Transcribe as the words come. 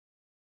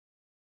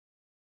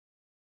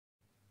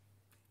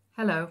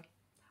Hello,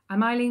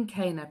 I'm Eileen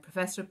Kaner,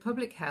 Professor of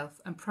Public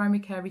Health and Primary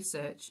Care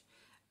Research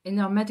in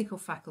our Medical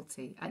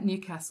Faculty at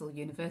Newcastle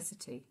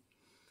University.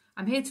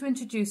 I'm here to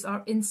introduce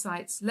our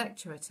Insights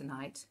lecturer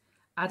tonight,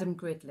 Adam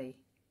Gridley.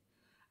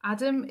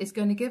 Adam is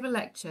going to give a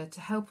lecture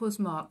to help us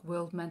mark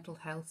World Mental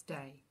Health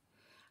Day,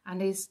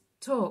 and his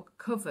talk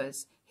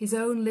covers his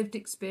own lived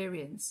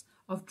experience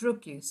of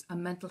drug use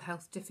and mental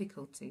health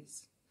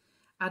difficulties.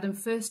 Adam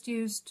first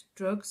used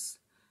drugs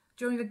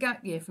during a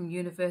gap year from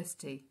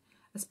university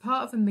as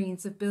part of a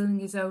means of building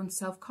his own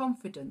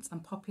self-confidence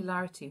and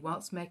popularity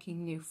whilst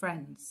making new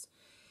friends.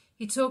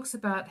 He talks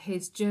about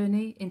his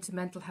journey into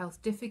mental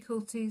health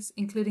difficulties,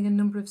 including a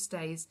number of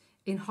stays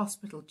in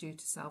hospital due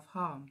to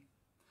self-harm.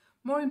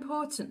 More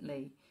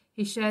importantly,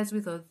 he shares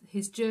with us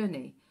his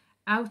journey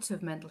out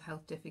of mental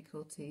health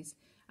difficulties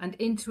and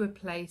into a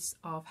place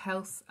of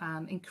health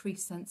and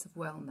increased sense of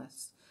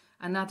wellness.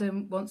 And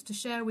Adam wants to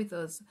share with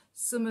us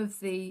some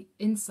of the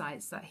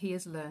insights that he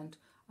has learned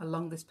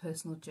along this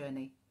personal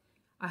journey.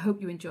 I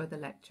hope you enjoy the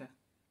lecture.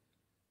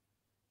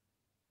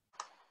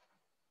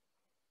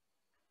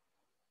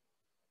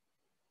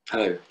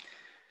 Hello,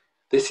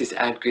 this is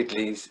Adam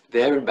Gridley's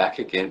There and Back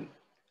Again,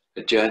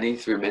 a journey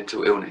through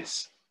mental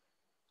illness,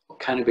 or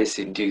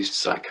cannabis-induced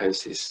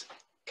psychosis,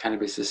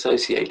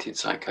 cannabis-associated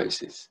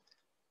psychosis.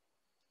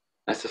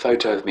 That's the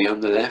photo of me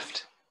on the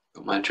left.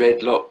 Got my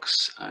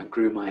dreadlocks, I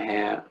grew my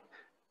hair.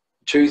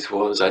 The truth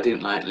was, I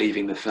didn't like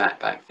leaving the flat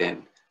back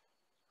then.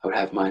 I would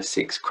have my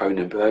 6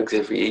 Kronenbergs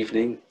every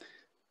evening,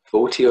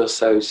 40 or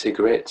so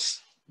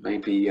cigarettes,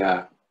 maybe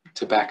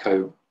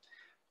tobacco,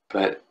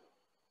 but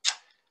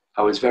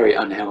I was very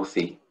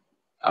unhealthy.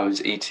 I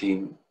was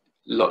eating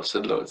lots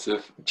and lots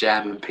of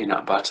jam and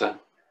peanut butter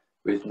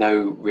with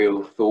no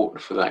real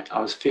thought for that. I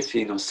was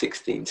 15 or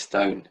 16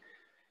 stone,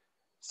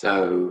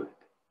 so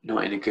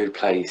not in a good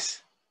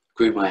place.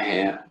 Grew my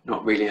hair,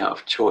 not really out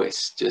of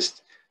choice,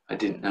 just I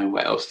didn't know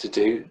what else to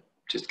do,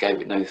 just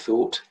gave it no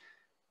thought.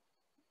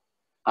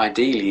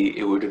 Ideally,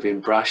 it would have been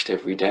brushed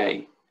every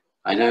day.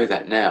 I know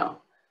that now,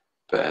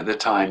 but at the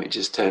time it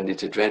just turned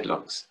into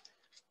dreadlocks.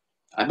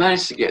 I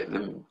managed to get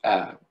them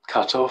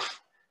cut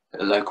off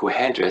at a local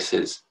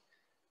hairdresser's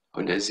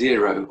on a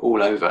 0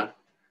 all over,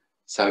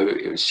 so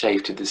it was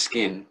shaved to the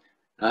skin.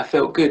 And I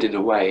felt good in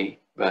a way,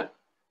 but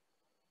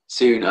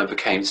soon I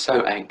became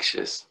so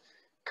anxious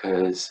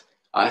because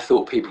I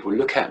thought people would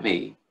look at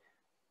me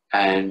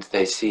and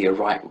they see a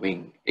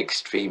right-wing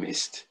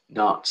extremist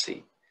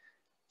Nazi.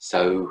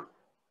 So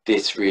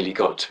this really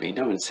got to me.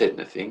 No one said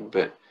anything,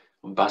 but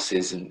on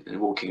buses and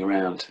walking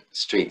around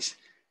streets,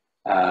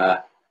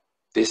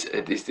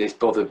 this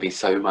bothered me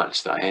so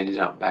much that I ended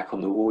up back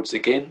on the wards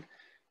again,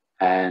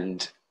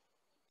 and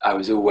I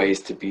was always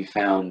to be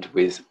found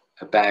with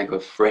a bag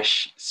of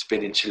fresh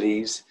spinach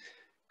leaves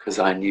because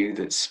I knew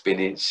that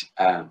spinach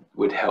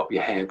would help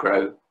your hair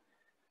grow.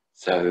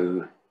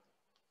 So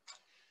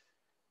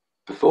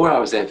before I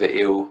was ever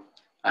ill,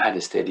 I had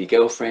a steady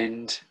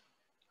girlfriend,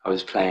 I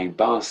was playing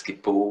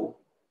basketball,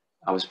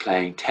 I was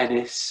playing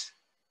tennis,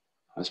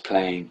 I was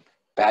playing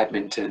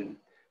badminton,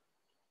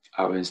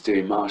 I was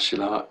doing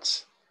martial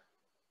arts,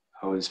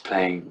 I was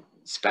playing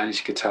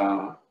Spanish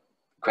guitar,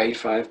 grade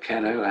 5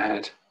 piano. I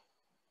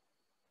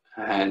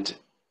had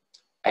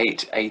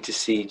 8 A to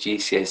C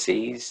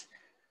GCSEs,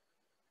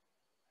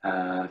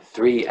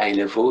 3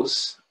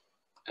 A-levels,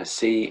 a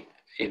C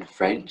in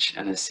French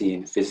and a C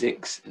in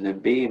physics, and a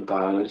B in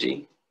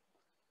biology.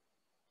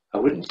 I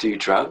wouldn't do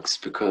drugs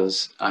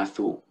because I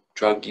thought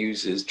drug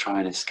users try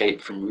and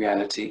escape from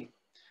reality.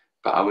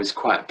 But I was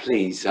quite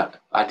pleased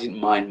that I didn't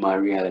mind my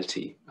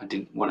reality. I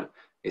didn't want to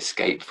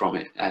escape from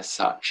it as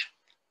such.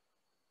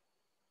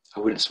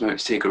 I wouldn't smoke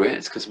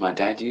cigarettes because my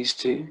dad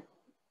used to,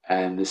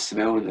 and the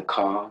smell in the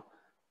car,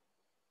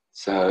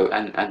 so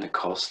and the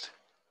cost,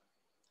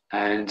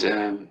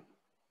 and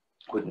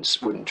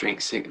wouldn't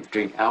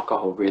drink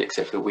alcohol really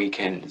except for the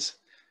weekends.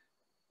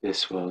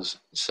 This was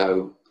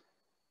so.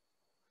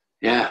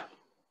 Yeah,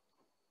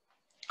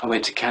 I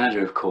went to Canada,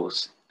 of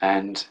course,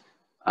 and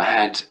I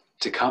had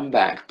to come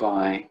back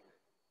by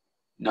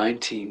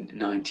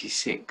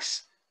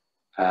 1996,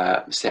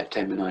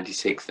 September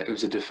 96. It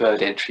was a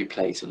deferred entry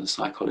place on the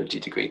psychology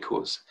degree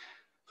course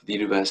for the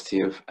University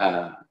of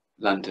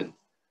London,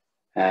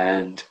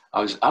 and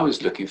I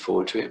was looking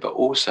forward to it, but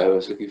also I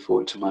was looking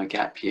forward to my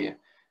gap year.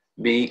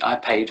 I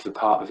paid for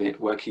part of it,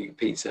 working at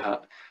Pizza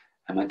Hut,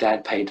 and my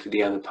dad paid for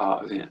the other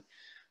part of it.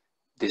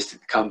 This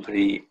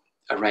company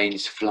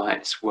arranged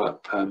flights,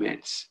 work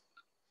permits,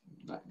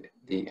 like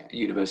the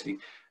university,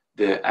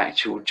 the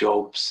actual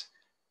jobs,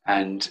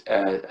 and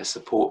a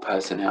support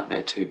person out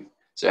there too.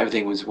 So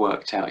everything was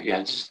worked out. You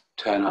had to just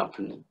turn up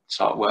and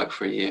start work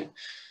for a year.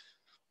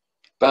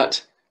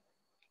 But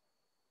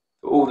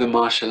all the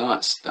martial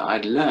arts that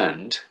I'd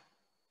learned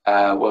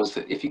was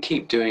that if you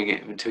keep doing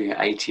it until you're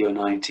 80 or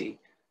 90,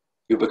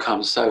 you'll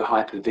become so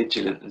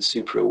hyper-vigilant and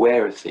super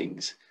aware of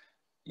things,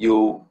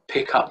 you'll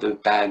pick up the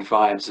bad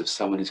vibes of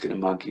someone who's going to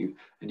mug you,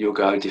 and you'll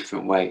go a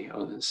different way,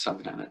 or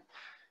something like that.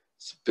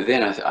 But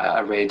then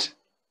I read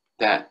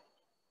that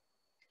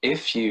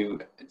if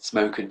you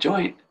smoke a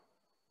joint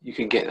you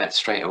can get that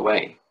straight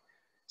away.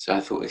 So I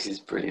thought, this is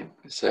brilliant.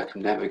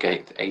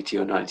 Circumnavigate 80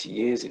 or 90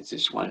 years into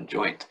just one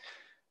joint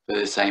for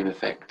the same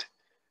effect.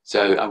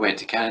 So I went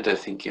to Canada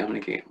thinking I'm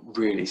going to get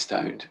really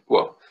stoned.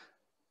 Well,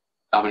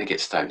 I'm going to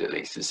get stoned at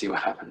least and see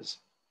what happens.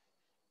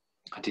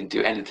 I didn't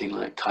do anything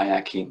like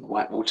kayaking,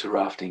 whitewater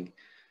rafting.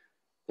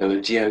 There were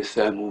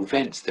geothermal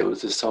vents. There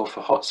was the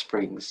sulfur hot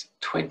springs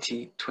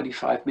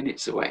 25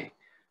 minutes away.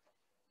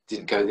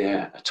 Didn't go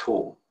there at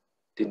all.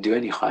 Didn't do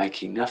any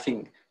hiking,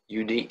 nothing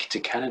unique to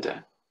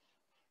Canada.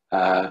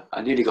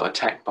 I nearly got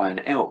attacked by an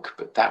elk,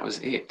 but that was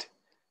it.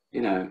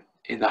 You know,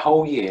 in the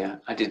whole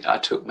year, I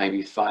took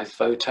maybe 5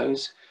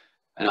 photos,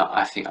 and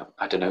I think,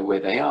 I don't know where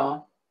they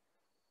are.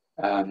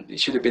 It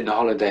should have been the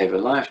holiday of a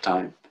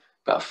lifetime,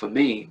 but for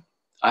me,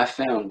 I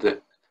found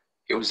that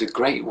it was a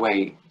great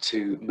way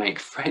to make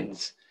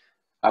friends.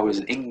 I was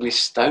an English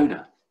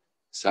stoner,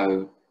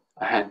 so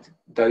I had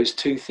those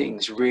 2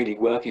 things really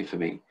working for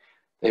me.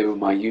 They were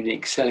my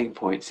unique selling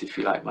points, if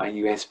you like, my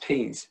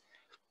USPs.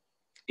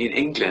 In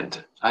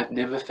England, I'd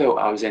never felt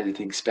I was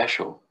anything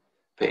special,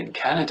 but in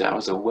Canada, I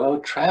was a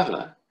world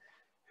traveller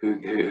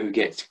who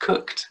gets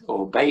cooked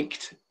or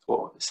baked,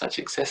 or such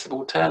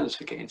accessible terms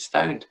for getting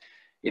stoned.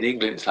 In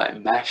England, it's like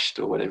mashed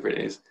or whatever it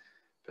is.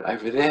 But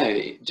over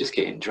there, just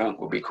getting drunk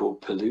would be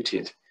called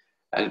polluted.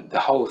 And the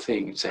whole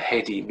thing is a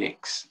heady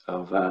mix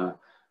of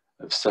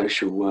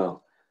social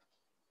whirl.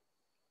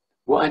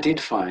 What I did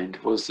find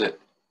was that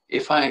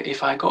if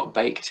I got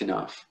baked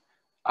enough,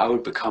 I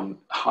would become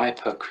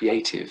hyper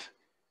creative.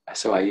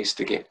 So I used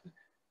to get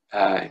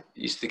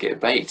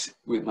baked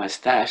with my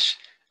stash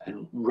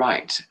and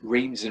write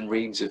reams and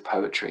reams of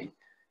poetry.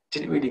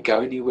 Didn't really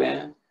go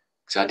anywhere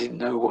because I didn't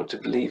know what to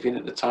believe in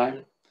at the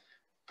time.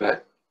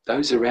 But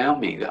those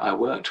around me that I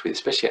worked with,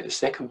 especially at the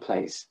second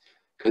place,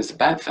 because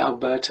Banff,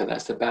 Alberta,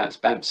 that's the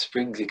Banff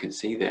Springs you can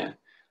see there.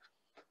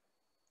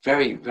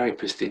 Very, very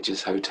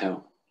prestigious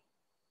hotel.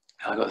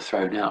 I got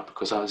thrown out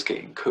because I was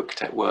getting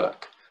cooked at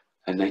work,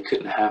 and they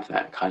couldn't have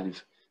that kind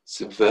of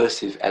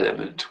subversive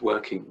element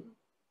working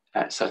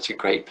at such a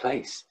great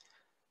place.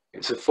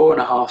 It's a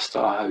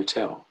 4.5-star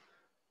hotel.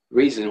 The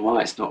reason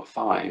why it's not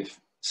 5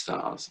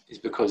 stars is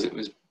because it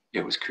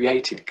was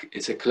created,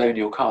 it's a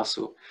colonial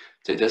castle,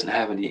 so it doesn't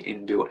have any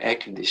inbuilt air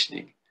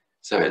conditioning,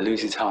 so it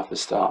loses half a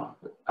star.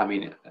 I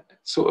mean, it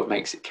sort of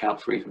makes it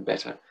count for even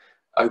better.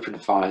 Open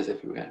fires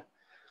everywhere.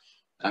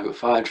 I got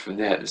fired from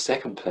there. At the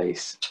second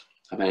place,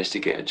 I managed to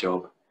get a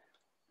job.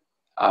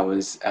 I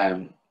was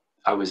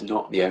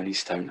not the only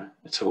stoner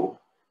at all.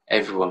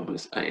 Everyone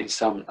was,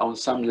 on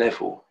some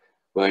level,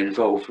 were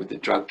involved with the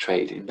drug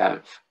trade in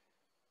Banff.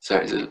 So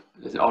it's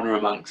an honour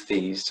amongst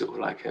thieves, sort of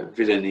like a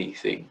villainy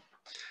thing.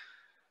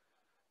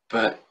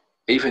 But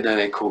even though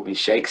they called me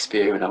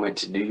Shakespeare and I went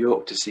to New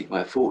York to seek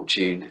my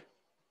fortune,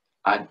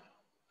 I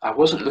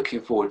wasn't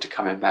looking forward to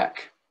coming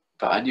back,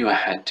 but I knew I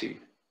had to.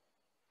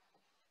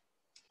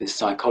 This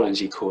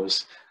psychology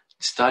course,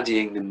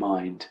 studying the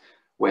mind,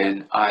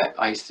 when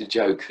I used to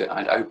joke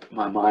that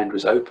my mind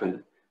was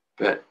open,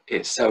 but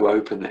it's so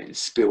open that it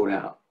spilled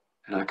out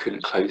and I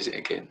couldn't close it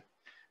again.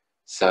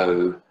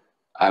 So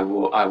I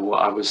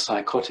was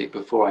psychotic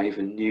before I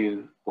even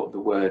knew what the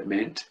word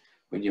meant.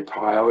 When your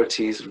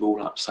priorities are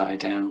all upside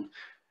down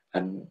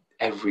and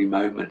every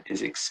moment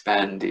is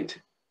expanded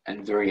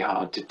and very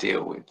hard to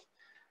deal with.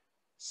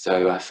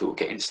 So I thought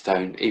getting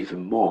stoned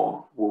even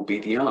more will be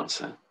the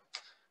answer.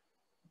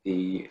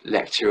 The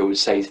lecturer would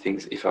say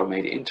things, if I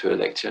made it into a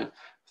lecture,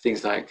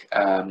 things like,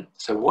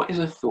 so what is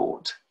a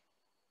thought?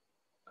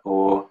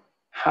 Or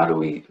how do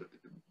we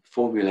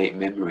formulate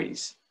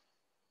memories?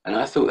 And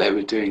I thought they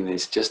were doing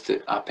this just to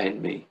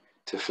upend me,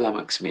 to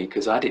flummox me,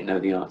 because I didn't know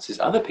the answers.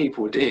 Other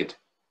people did.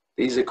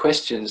 These are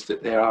questions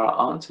that there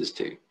are answers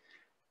to.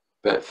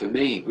 But for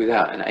me,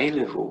 without an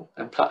A-level,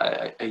 and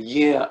a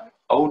year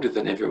older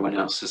than everyone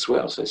else as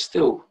well, so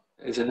still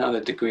there's another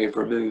degree of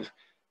remove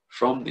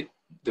from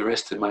the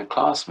rest of my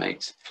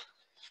classmates.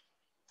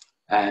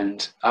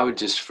 And I would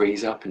just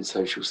freeze up in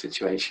social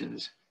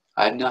situations.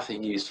 I had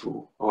nothing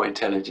useful or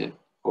intelligent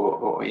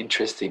or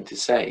interesting to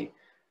say.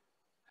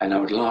 And I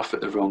would laugh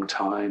at the wrong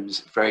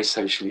times, very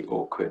socially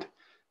awkward.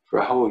 For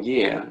a whole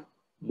year,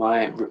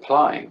 my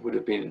reply would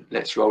have been,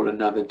 let's roll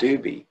another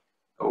doobie,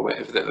 or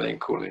whatever that they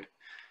call it.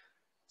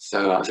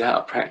 So I was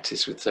out of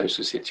practice with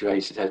social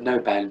situations, had no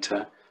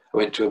banter. I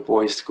went to a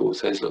boys' school,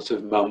 so there's lots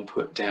of mum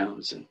put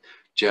downs and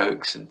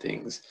jokes and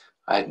things.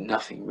 I had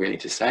nothing really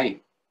to say.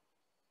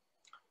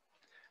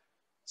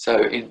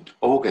 So in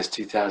August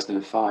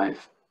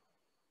 2005,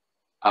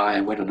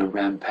 I went on a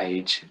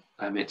rampage.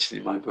 I mentioned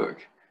in my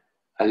book.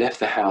 I left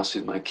the house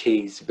with my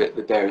keys,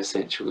 the bare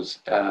essentials,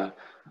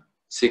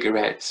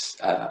 cigarettes,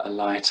 a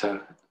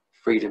lighter,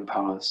 freedom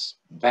pass,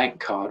 bank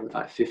card with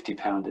like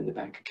 £50 in the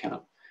bank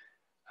account.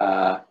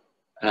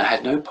 And I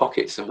had no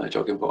pockets on my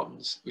jogging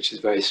bottoms, which is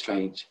very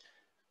strange.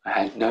 I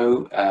had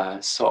no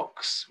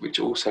socks, which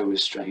also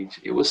was strange.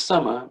 It was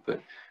summer,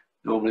 but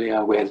normally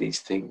I wear these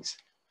things.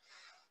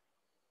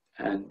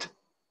 And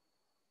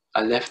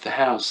I left the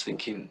house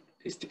thinking,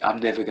 I'm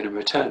never going to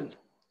return.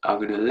 I'm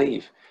going to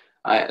leave.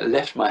 I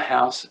left my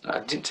house. I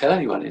didn't tell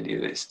anyone any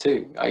of this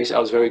too. I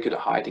was very good at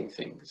hiding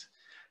things,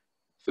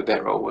 for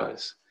better or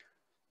worse.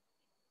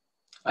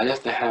 I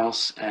left the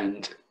house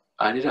and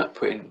I ended up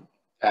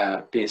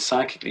being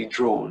psychically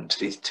drawn to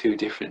these two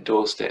different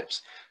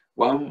doorsteps.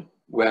 One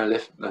where I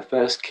left my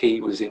first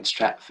key was in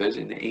Stratford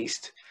in the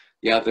east.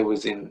 The other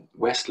was in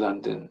West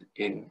London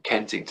in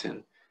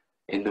Kensington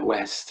in the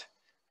west.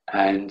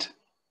 And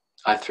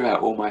I threw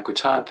out all my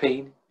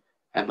quetiapine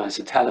and my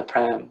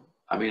citalopram.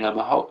 I mean, I'm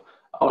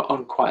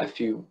on quite a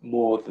few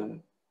more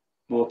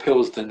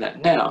pills than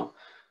that now,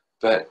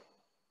 but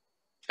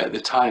at the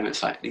time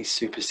it's like these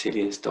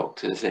supercilious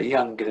doctors. They're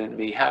younger than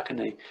me. How can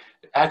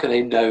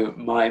they know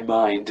my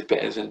mind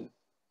better than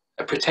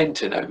pretend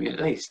to know me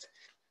at least?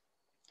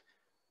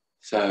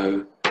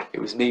 So it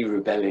was me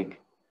rebelling.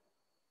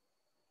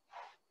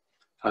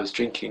 I was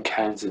drinking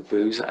cans of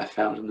booze that I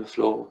found on the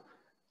floor.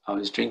 I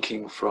was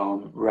drinking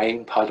from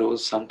rain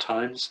puddles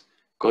sometimes.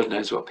 God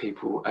knows what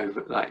people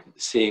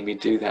seeing me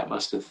do that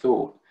must have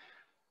thought.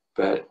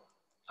 But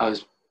I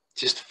was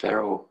just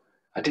feral.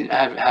 I didn't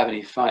have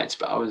any fights,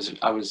 but I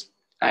was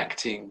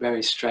acting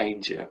very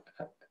strange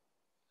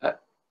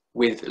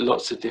with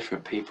lots of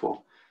different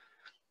people.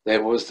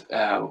 There was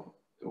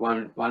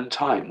one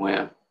time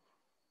where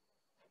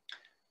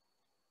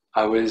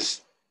I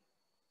was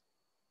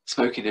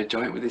smoking a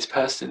joint with this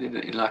person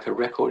in like a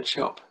record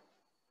shop,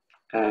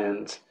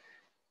 and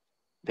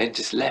then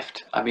just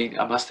left. I mean,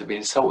 I must have been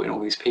insulting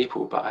all these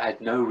people, but I had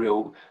no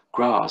real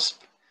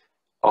grasp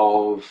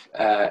of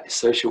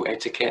social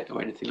etiquette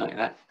or anything like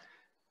that.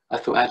 I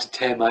thought I had to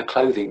tear my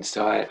clothing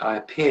so I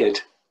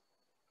appeared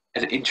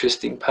an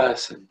interesting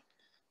person,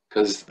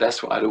 because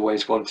that's what I'd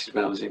always wanted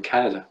when I was in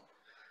Canada.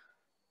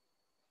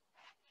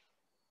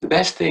 The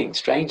best thing,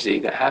 strangely,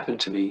 that happened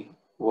to me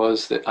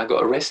was that I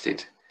got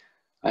arrested.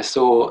 I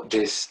saw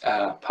this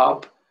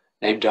pub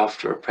named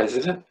after a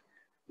president.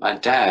 My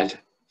dad,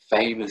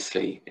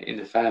 famously in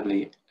the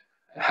family,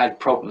 had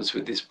problems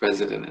with this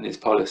president and his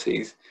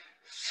policies.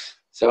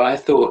 So I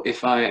thought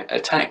if I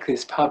attack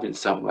this pub in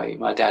some way,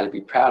 my dad would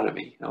be proud of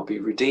me and I'll be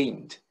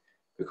redeemed,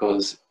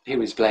 because he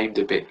was blamed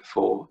a bit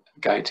for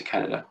going to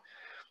Canada.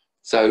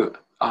 So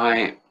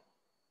I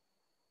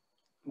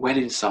went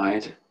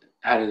inside,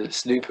 had a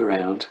snoop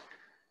around.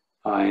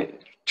 I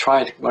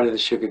tried one of the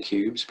sugar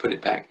cubes, put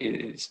it back in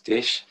its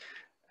dish.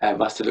 It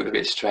must have looked a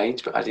bit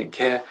strange, but I didn't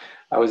care.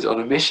 I was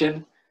on a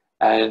mission,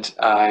 and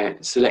I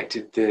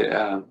selected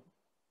the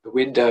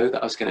window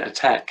that I was going to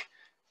attack.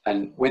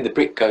 And when the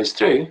brick goes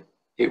through,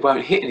 it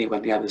won't hit anyone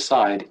on the other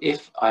side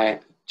if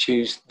I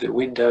choose the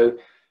window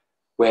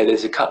where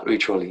there's a cutlery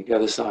trolley the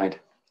other side.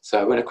 So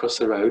I went across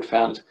the road,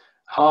 found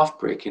half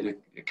brick in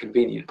a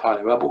convenient pile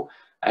of rubble,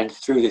 and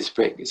threw this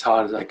brick as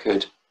hard as I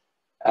could.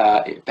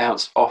 It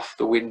bounced off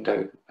the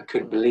window. I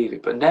couldn't believe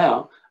it. But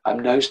now I'm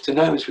nose to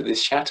nose with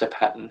this shatter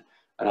pattern,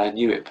 and I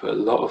knew it put a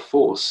lot of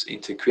force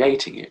into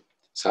creating it.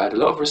 So I had a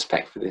lot of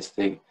respect for this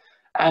thing.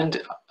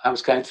 And I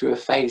was going through a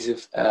phase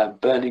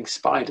of burning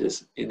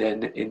spiders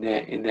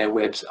in their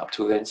webs up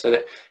till then. So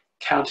that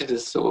counted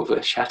as sort of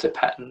a shatter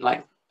pattern,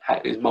 like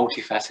had this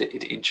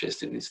multifaceted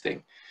interest in this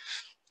thing.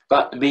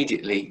 But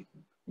immediately,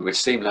 which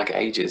seemed like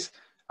ages,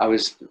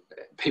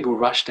 people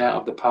rushed out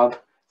of the pub,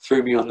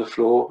 threw me on the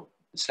floor,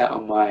 sat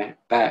on my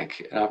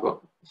back, and I've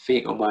got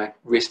feet on my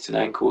wrists and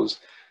ankles,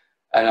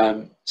 and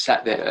I'm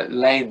sat there,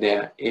 laying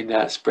there in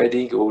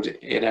spread-eagled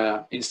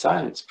in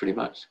silence, pretty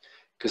much,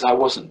 because I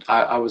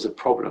was a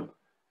problem,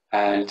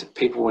 and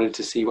people wanted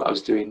to see what I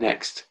was doing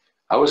next.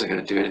 I wasn't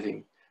going to do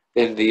anything.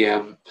 Then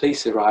the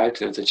police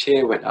arrived, and a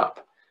chair went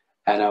up,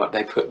 and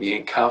they put me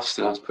in cuffs,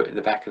 and I was put in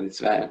the back of this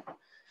van.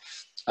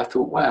 I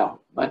thought, wow,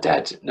 my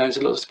dad knows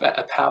a lot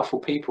about powerful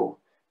people,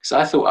 because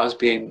I thought I was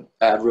being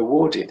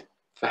rewarded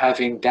for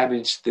having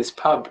damaged this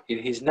pub in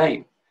his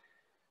name.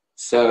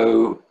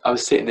 So I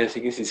was sitting there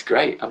thinking, this is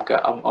great. I'm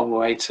on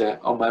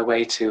my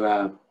way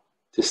to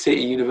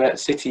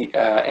City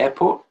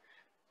Airport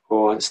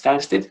or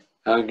Stansted.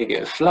 I'm going to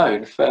get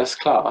flown first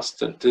class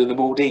to the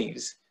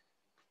Maldives.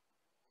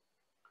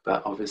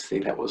 But obviously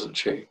that wasn't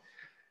true.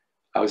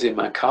 I was in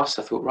my cuffs.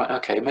 I thought, right,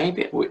 okay,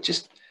 maybe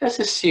let's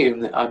assume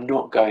that I'm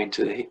not going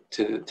to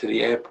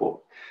the airport.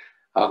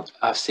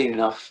 I've seen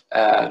enough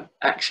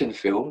action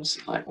films,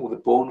 like all the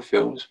Bond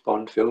films.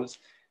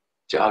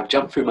 I'll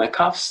jump through my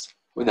cuffs.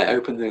 When they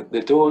open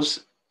the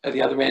doors at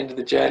the other end of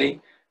the journey,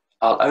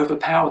 I'll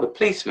overpower the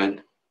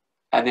policeman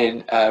and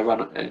then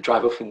run and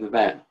drive off in the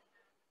van.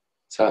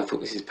 So I thought,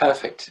 this is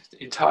perfect,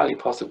 entirely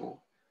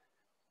possible.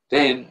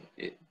 Then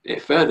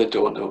it further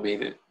dawned on me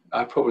that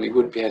I probably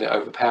wouldn't be able to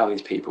overpower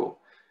these people.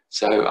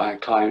 So I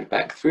climbed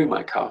back through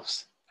my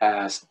cuffs,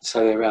 so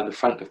they're around the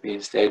front of me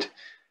instead,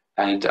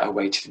 and I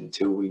waited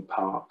until we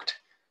parked.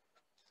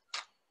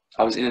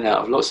 I was in and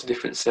out of lots of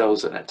different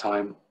cells at that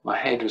time. My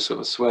head was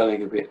sort of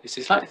swirling a bit. This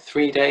is like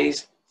 3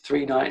 days,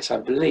 3 nights, I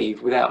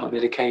believe, without my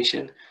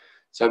medication.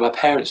 So my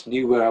parents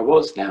knew where I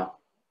was now.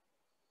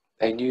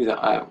 They knew that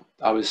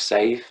I was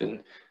safe,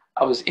 and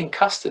I was in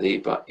custody,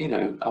 but,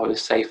 I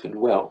was safe and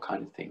well,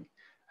 kind of thing.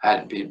 I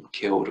hadn't been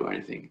killed or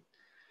anything.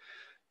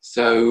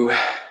 So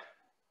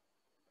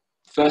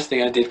first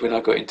thing I did when I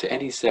got into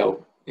any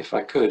cell, if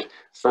I could,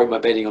 throw my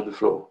bedding on the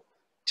floor.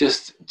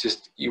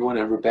 Just you want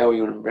to rebel,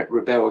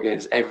 rebel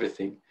against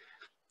everything.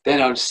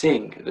 Then I would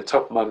sing at the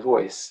top of my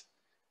voice.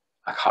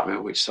 I can't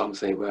remember which songs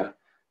they were,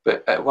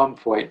 but at one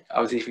point I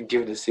was even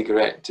given a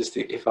cigarette just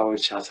if I would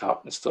shut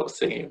up and stop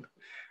singing.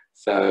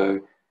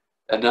 So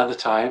another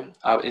time,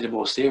 in a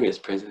more serious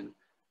prison,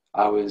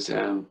 I was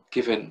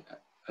given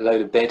a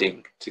load of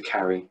bedding to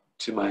carry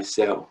to my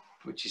cell,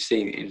 which you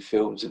see in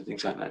films and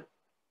things like that.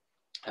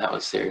 And that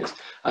was serious.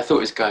 I thought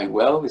it was going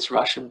well. This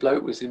Russian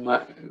bloke was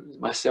my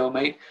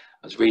cellmate.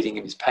 I was reading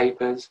him his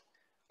papers,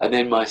 and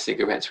then my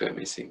cigarettes went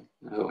missing.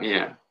 I thought,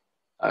 yeah,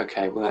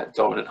 okay, well, that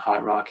dominant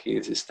hierarchy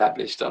is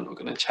established. I'm not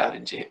going to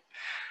challenge it.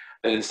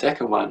 And the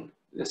second one,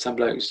 some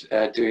blokes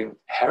doing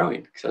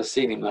heroin, because I've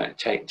seen him like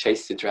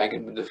chase the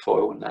dragon with the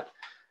foil and that.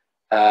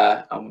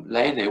 I'm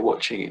laying there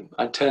watching him.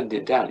 I turned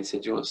it down. He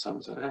said, "Do you want some?" I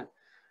was like,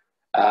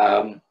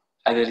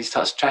 and then he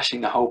starts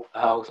trashing the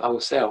whole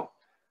cell.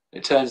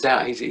 It turns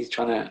out he's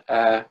trying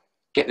to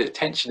get the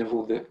attention of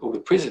all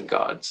the prison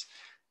guards.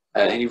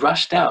 And he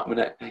rushed out.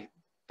 When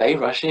they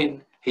rush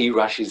in, he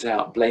rushes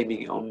out,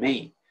 blaming it on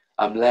me.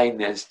 I'm laying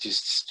there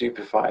just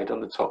stupefied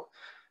on the top,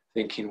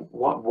 thinking,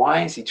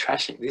 why is he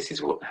trashing? This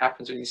is what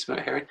happens when you smoke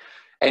heroin.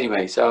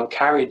 Anyway, so I'm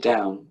carried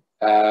down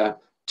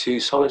to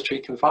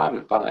solitary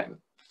confinement by like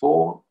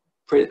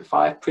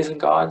 5 prison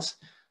guards,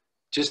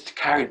 just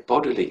carried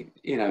bodily,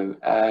 you know.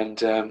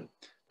 And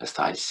I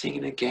started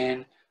singing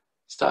again,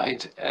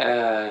 started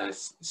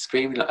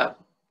screaming.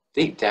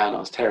 Deep down, I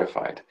was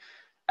terrified,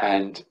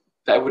 and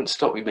that wouldn't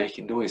stop me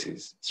making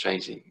noises.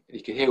 Strangely,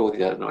 you could hear all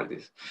the other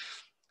noises.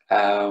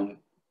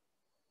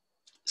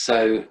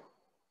 So,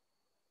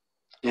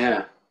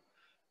 yeah,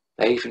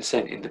 they even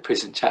sent in the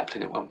prison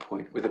chaplain at one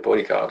point with a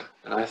bodyguard,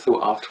 and I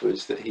thought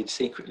afterwards that he'd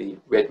secretly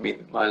read me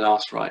my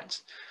last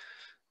rites.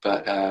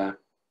 But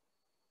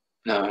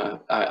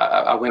no,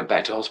 I went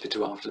back to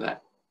hospital after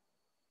that.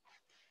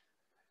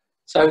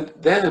 So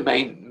they're the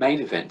main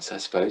events, I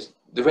suppose.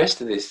 The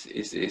rest of this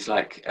is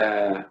like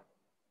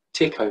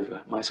tick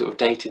over my sort of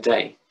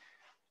day-to-day.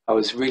 I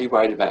was really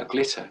worried about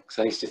glitter, because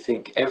I used to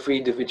think every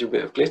individual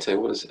bit of glitter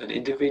was an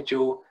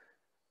individual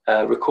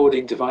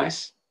recording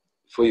device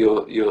for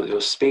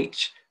your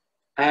speech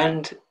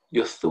and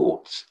your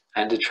thoughts,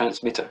 and a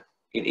transmitter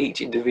in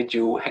each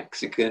individual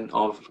hexagon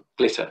of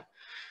glitter.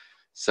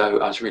 So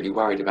I was really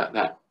worried about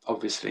that,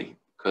 obviously,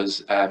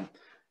 because I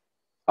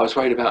was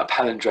worried about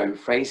palindrome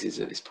phrases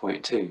at this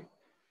point too.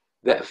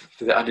 That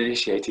for the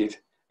uninitiated,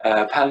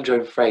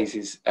 palindrome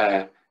phrases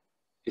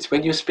is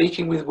when you're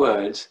speaking with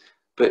words,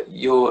 but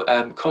you're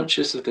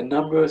conscious of the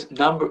number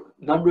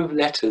of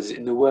letters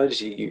in the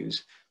words you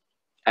use,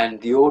 and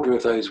the order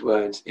of those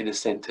words in a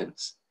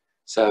sentence.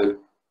 So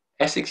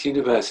Essex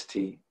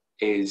University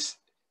is,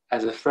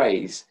 as a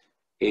phrase,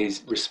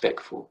 is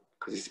respectful,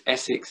 because it's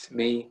Essex,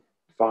 me,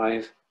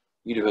 5,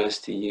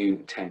 University,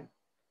 you, 10.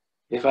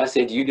 If I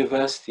said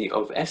University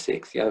of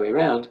Essex the other way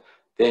around,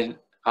 then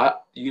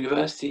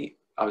University,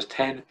 I was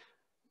 10,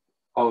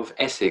 of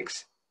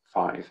Essex,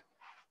 5.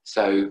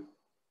 So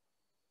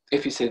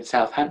if you said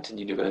Southampton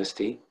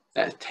University,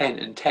 that's 10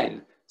 and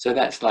 10. So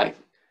that's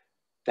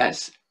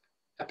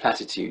a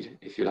platitude,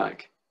 if you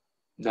like.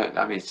 No,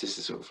 I mean, it's just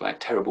a sort of like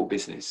terrible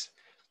business.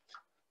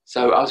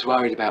 So I was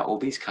worried about all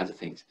these kinds of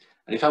things.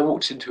 And if I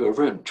walked into a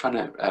room trying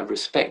to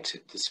respect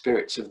the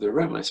spirits of the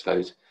room, I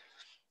suppose,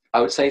 I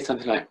would say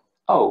something like,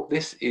 "Oh,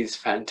 this is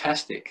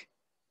fantastic,"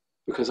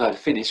 because I'd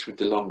finished with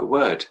the longer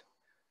word.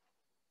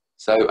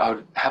 So I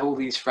would have all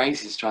these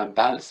phrases try and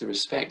balance the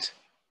respect.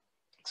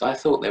 So I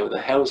thought there were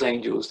the Hells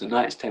Angels, the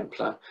Knights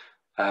Templar,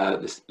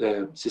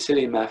 the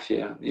Sicilian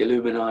Mafia, the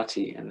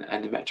Illuminati, and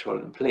the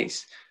Metropolitan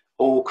Police,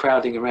 all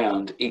crowding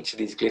around each of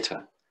these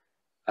glitter.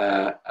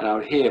 And I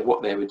would hear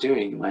what they were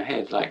doing in my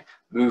head, like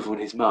move on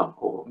his mum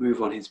or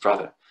move on his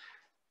brother.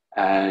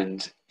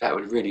 And that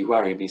would really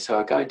worry me. So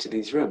I go into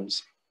these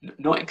rooms,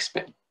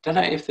 don't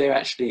know if they're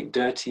actually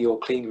dirty or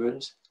clean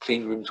rooms.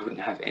 Clean rooms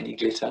wouldn't have any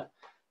glitter.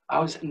 I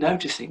was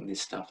noticing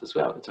this stuff as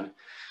well at the time.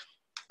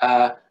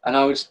 And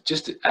I was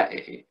just,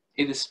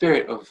 in the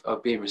spirit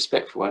of being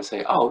respectful, I'd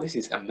say, "Oh, this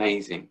is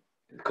amazing,"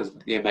 because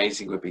the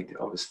amazing would be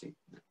obviously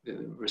the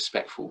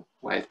respectful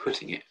way of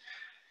putting it.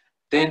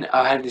 Then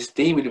I had this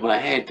demon in my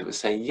head that would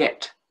say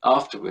 "yet"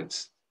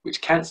 afterwards,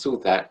 which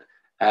cancelled that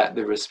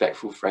the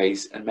respectful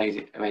phrase and made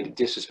it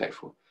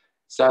disrespectful.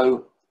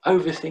 So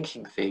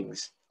overthinking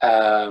things.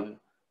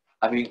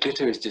 I mean,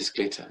 glitter is just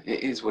glitter.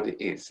 It is what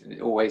it is, and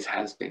it always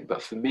has been.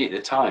 But for me at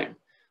the time,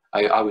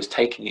 I was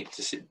taking it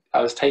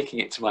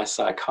to my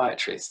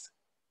psychiatrist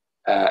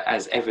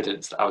as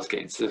evidence that I was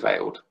getting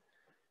surveilled.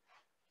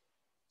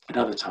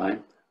 Another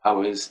time,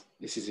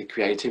 this is a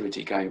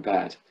creativity going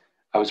bad.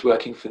 I was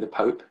working for the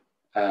Pope.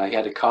 He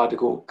had a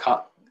cardinal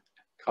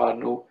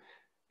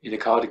in a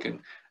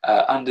cardigan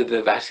under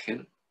the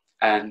Vatican,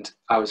 and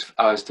I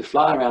was to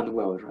fly around the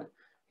world. Right?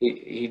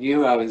 He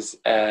knew I was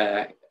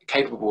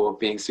capable of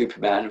being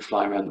Superman and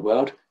flying around the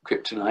world.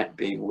 Kryptonite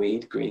being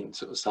weed, green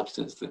sort of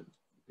substance that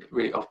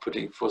really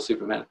off-putting for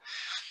Superman.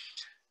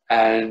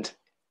 And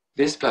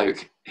this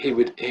bloke, he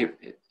would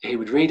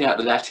read out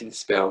the Latin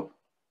spell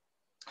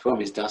from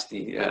his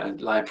dusty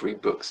library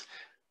books,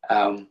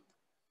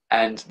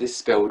 and this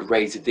spell would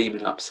raise a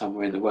demon up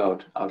somewhere in the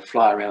world. I would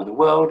fly around the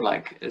world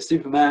like a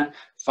Superman,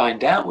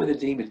 find out where the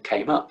demon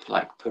came up,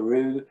 like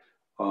Peru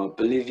or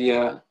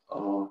Bolivia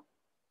or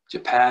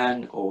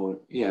Japan or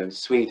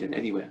Sweden,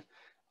 anywhere,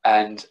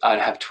 and I'd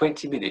have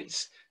 20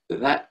 minutes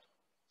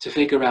to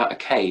figure out a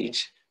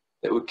cage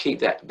that would keep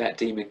that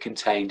demon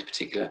contained,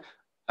 particular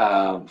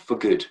for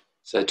good.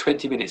 So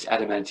 20 minutes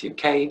adamantium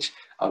cage.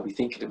 I'll be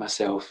thinking to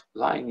myself,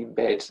 lying in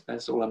bed.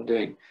 That's all I'm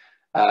doing.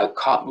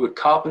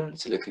 Carbon,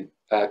 silicon,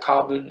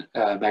 carbon,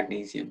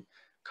 magnesium,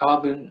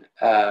 carbon,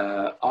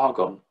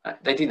 argon.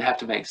 They didn't have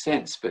to make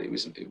sense, but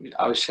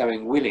I was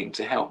showing willing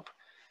to help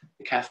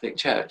the Catholic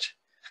Church.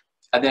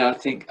 And then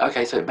I'd think,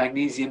 okay, so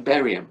magnesium,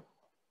 barium,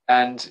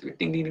 and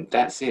ding, ding, ding,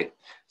 that's it.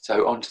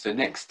 So on to the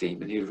next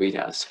demon. He'd read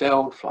out a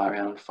spell, fly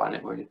around, find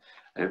out where and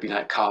it'd be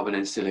like carbon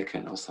and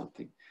silicon or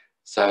something.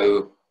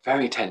 So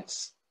very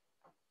tense.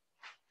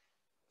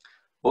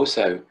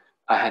 Also,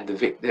 I had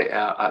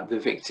the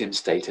victim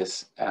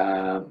status.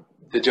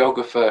 The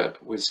geographer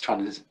was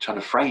trying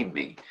to frame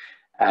me,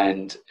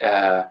 and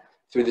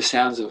through the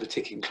sounds of a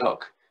ticking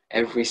clock,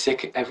 every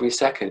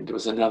second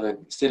was another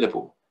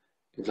syllable.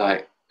 It was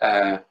like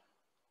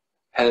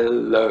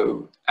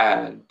hello,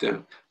 and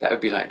that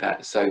would be like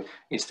that. So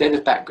instead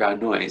of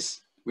background noise,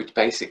 which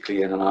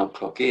basically an alarm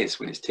clock is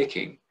when it's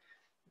ticking,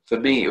 for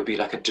me it would be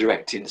like a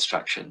direct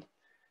instruction.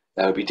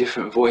 There would be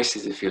different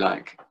voices, if you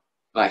like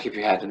if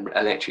you had an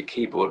electric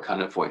keyboard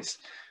kind of voice.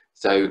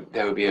 So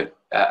there would be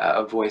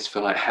a voice for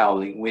like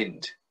howling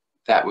wind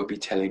that would be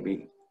telling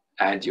me,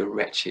 and you're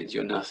wretched,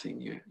 you're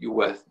nothing, you're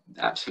worth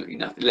absolutely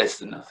nothing, less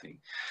than nothing.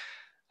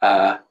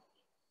 And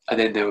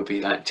then there would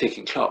be like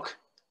ticking clock,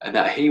 and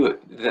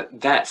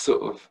that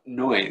sort of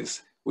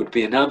noise would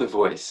be another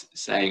voice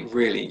saying,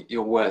 really,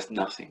 you're worth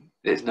nothing.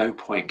 There's no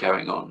point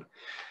going on.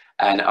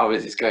 And I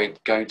was just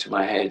going to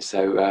my head.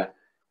 So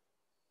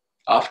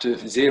after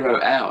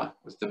 0 hour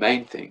was the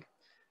main thing.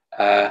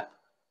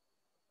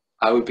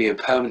 I would be in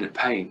permanent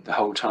pain the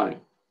whole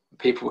time.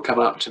 People would come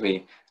up to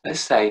me. Let's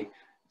say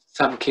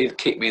some kid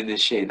kicked me in the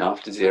shin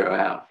after 0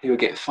 hour. He would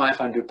get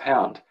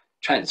 £500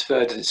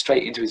 transferred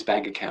straight into his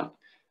bank account.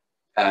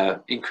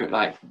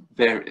 Like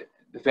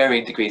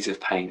varying degrees of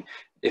pain.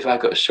 If I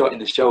got a shot in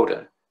the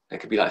shoulder, that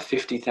could be like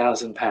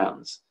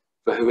 £50,000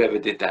 for whoever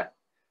did that,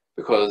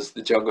 because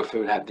the geographer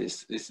would have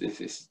this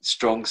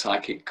strong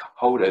psychic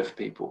hold over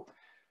people.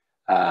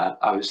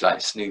 I was like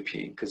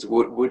Snoopy, because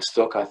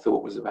Woodstock I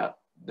thought was about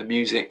the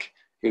music.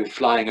 He was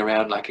flying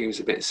around like he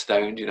was a bit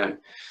stoned,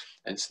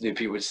 and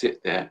Snoopy would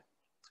sit there.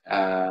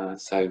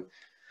 So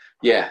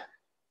yeah,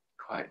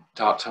 quite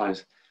dark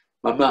times.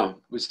 My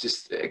mum was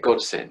just a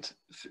godsend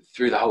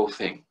through the whole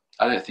thing.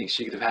 I don't think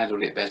she could have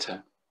handled it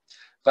better.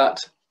 But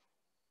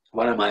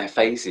one of my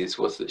phases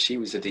was that she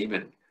was a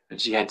demon and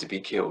she had to be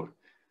killed.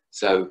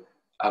 So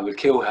I would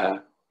kill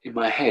her. In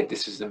my head,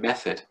 this was the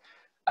method.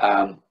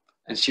 And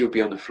she would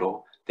be on the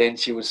floor. Then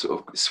she would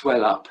sort of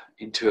swell up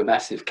into a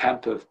massive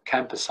camper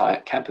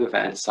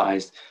van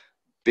sized,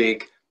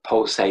 big,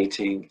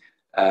 pulsating,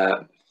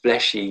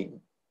 fleshy,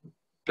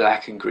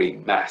 black and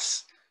green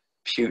mass,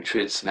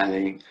 putrid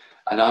smelling.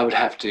 And I would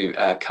have to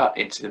cut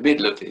into the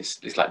middle of this.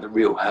 It's like the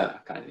real her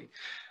kind of thing.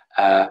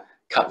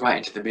 Cut right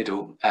into the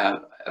middle,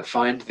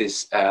 find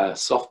this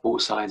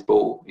softball-sized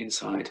ball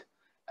inside,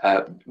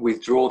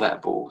 withdraw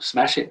that ball,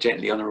 smash it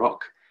gently on a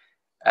rock,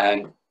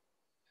 and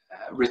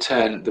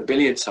return the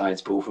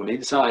billiard-sized ball from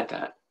inside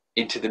that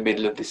into the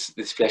middle of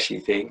this fleshy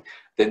thing.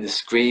 Then the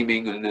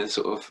screaming and the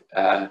sort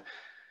of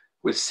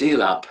would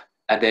seal up,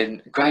 and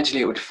then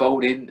gradually it would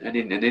fold in and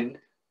in and in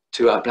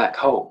to a black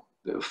hole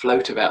that would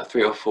float about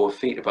 3 or 4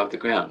 feet above the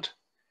ground.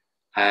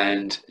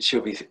 And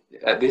she'll be,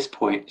 at this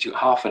point, she'll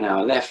half an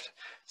hour left,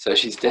 so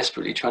she's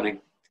desperately trying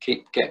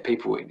to get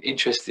people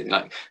interested,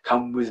 like,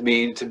 come with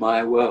me into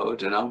my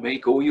world and I'll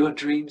make all your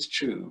dreams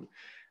true,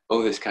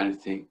 all this kind of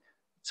thing.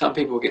 Some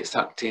people get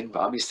sucked in,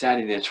 but I'll be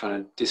standing there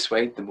trying to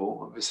dissuade them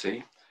all,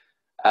 obviously.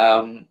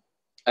 And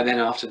then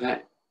after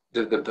that,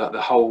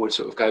 the whole would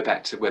sort of go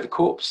back to where the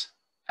corpse,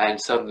 and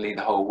suddenly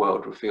the whole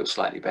world would feel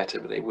slightly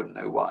better, but they wouldn't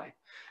know why.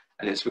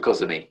 And it's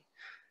because of me.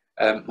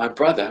 My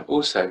brother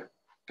also,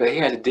 but he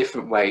had a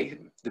different way,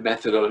 the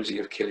methodology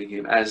of killing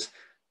him. As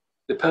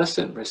the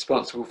person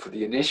responsible for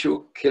the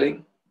initial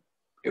killing,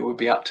 it would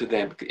be up to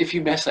them. If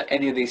you mess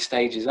any of these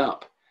stages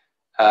up,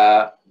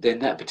 then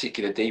that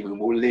particular demon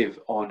will live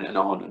on and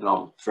on and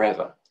on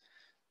forever.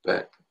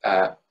 But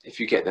if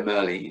you get them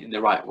early in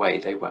the right way,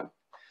 they won't.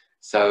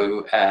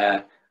 So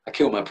I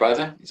killed my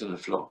brother. He's on the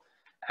floor,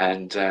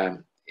 and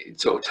it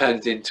sort of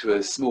turns into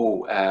a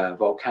small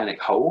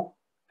volcanic hole,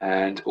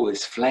 and all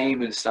this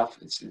flame and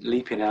stuff is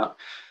leaping out.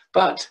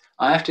 But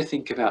I have to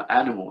think about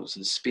animals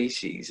and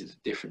species and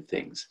different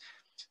things.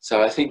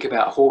 So I think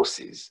about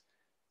horses.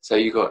 So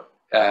you've got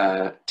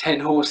 10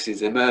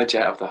 horses emerge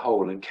out of the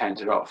hole and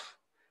canter off.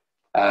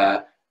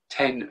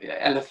 10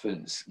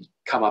 elephants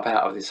come up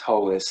out of this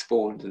hole, they're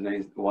spawned and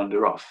they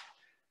wander off.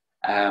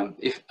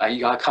 If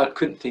I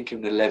couldn't think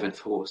of an 11th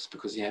horse,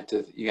 because you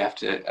have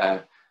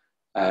to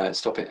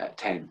stop it at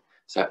 10.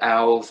 So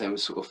owls, they would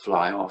sort of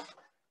fly off.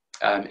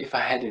 If I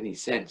had any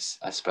sense,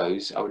 I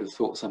suppose, I would have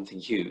thought something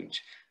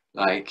huge,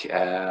 like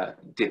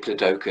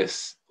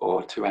Diplodocus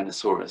or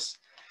Tyrannosaurus.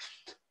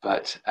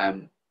 But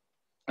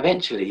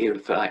eventually he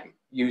would like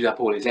use up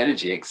all his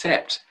energy,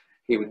 except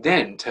he would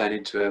then turn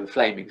into a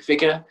flaming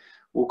figure,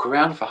 walk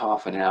around for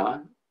half an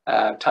hour,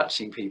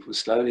 touching people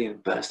slowly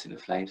and burst into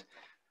flames.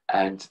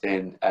 And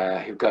then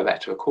he would go back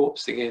to a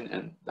corpse again,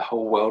 and the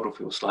whole world will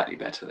feel slightly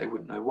better. They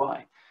wouldn't know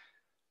why.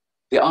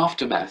 The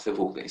aftermath of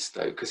all this,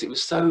 though, because it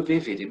was so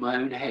vivid in my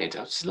own head,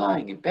 I was just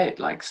lying in bed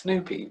like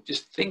Snoopy,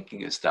 just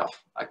thinking of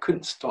stuff. I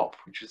couldn't stop,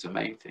 which was the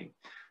main thing.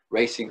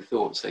 Racing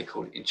thoughts, they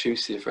call it,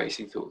 intrusive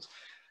racing thoughts.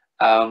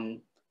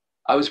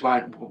 I was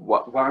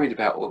worried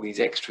about all these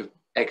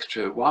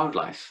extra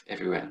wildlife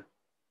everywhere.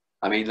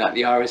 I mean, like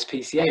the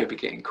RSPCA would be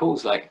getting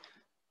calls like,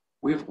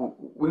 we've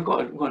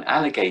got an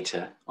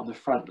alligator on the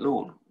front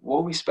lawn. What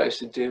are we supposed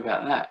to do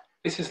about that?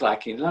 This is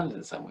like in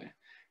London somewhere.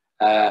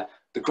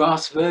 The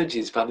grass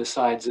verges by the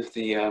sides of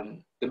the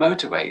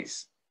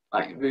motorways,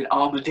 like with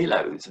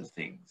armadillos and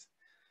things.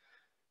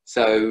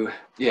 So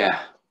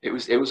yeah, it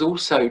was all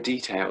so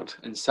detailed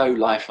and so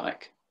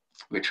lifelike,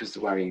 which was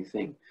the worrying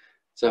thing.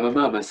 So my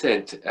mum, I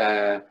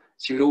said,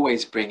 she would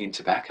always bring in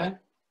tobacco.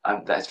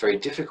 That's very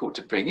difficult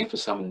to bring in for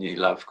someone you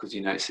love, because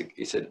you know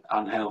it's an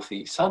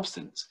unhealthy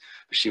substance,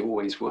 but she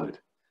always would.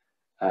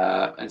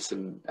 And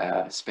some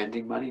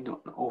spending money,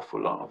 not an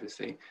awful lot,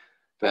 obviously,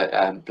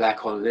 but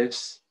black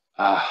olives.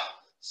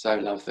 So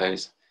love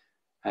those.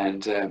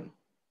 And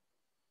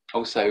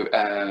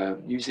also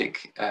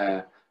music,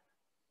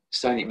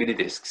 Sony mini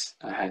discs.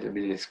 I had a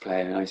mini disc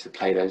player and I used to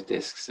play those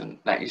discs, and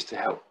that used to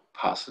help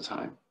pass the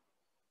time.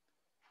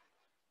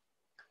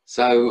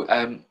 So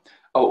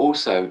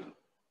also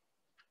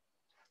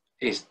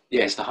it's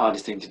the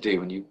hardest thing to do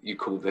when you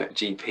call the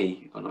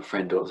GP on a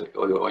friend or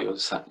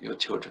your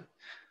children.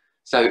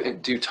 So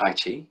do Tai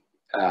Chi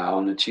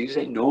on a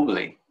Tuesday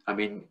normally. I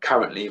mean,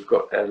 currently you've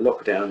got a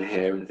lockdown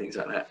here and things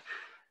like that.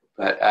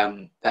 But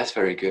that's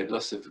very good.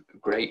 Lots of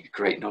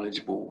great,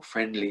 knowledgeable,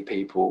 friendly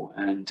people,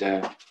 and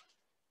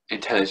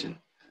intelligent,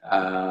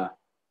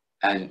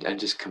 and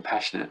just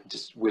compassionate,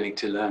 just willing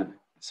to learn.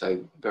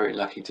 So very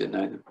lucky to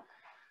know them.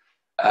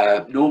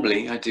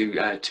 Normally I do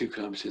 2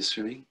 kilometers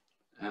swimming.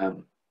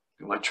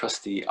 My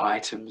trusty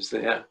items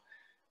there.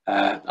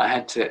 I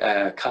had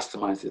to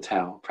customize the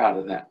towel. Proud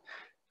of that.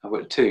 I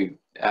got 2.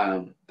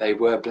 They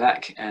were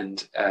black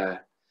and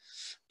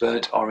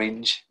burnt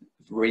orange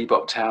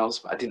Reebok towels,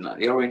 but I didn't like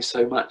the orange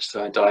so much,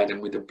 so I dyed them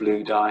with a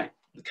blue dye.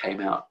 It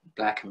came out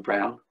black and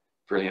brown.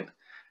 Brilliant.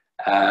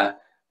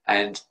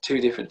 And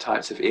 2 different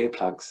types of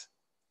earplugs.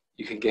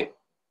 You can get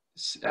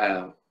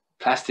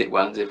plastic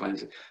ones,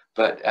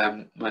 but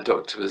my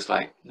doctor was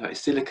like, no,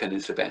 silicone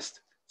is the best.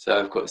 So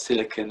I've got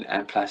silicone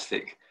and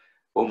plastic,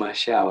 all my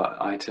shower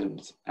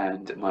items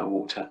and my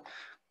water.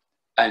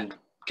 And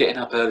getting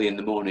up early in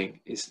the morning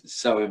is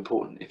so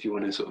important if you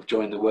want to sort of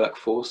join the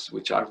workforce,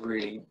 which I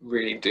really,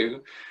 really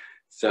do.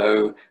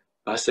 So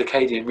my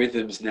circadian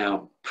rhythm's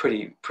now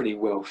pretty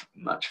well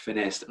much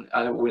finessed.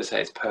 I wouldn't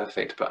say it's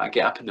perfect, but I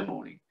get up in the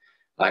morning,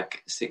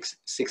 like 6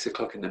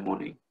 o'clock in the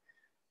morning,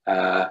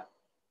 and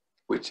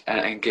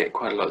get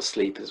quite a lot of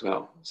sleep as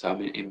well. So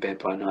I'm in bed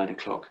by 9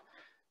 o'clock,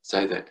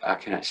 so that I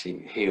can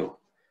actually heal.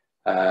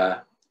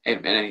 And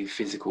any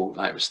physical,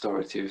 like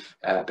restorative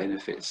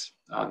benefits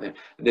are there.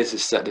 There's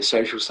the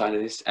social side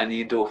of this, and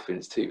the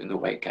endorphins too, and the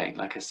weight gain,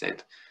 like I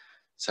said.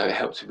 So it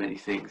helps with many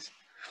things.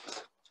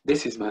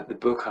 This is the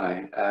book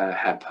I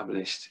had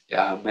published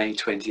May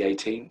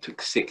 2018. It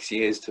took 6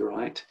 years to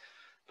write,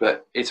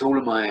 but it's all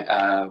of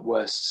my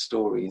worst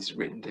stories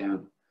written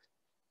down.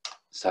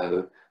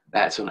 So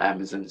that's on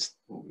Amazon.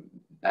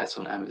 That's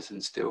on Amazon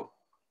still.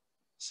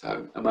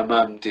 So, and my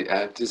mum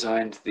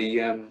designed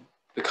the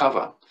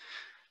cover.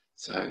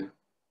 So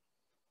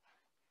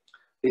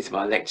these are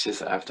my lectures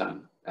that I've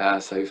done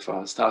so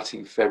far,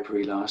 starting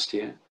February last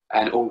year,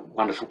 and all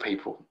wonderful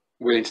people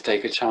willing to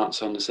take a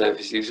chance on the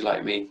service users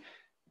like me.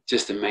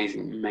 Just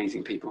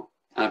amazing people.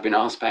 And I've been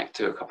asked back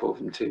to a couple of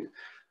them too.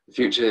 The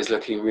future is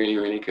looking really,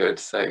 really good.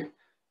 So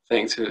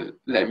thanks for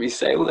letting me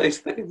say all those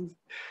things.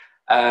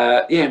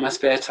 In my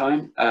spare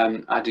time,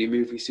 I do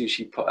Movie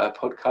Sushi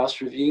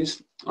podcast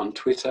reviews on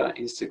Twitter,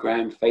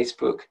 Instagram,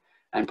 Facebook,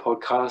 and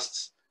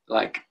podcasts.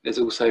 Like there's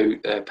also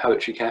a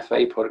Poetry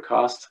Cafe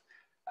podcast,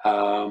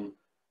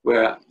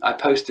 where I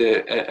post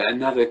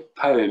another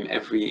poem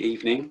every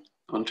evening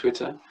on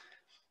Twitter.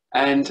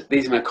 And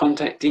these are my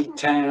contact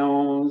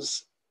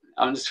details.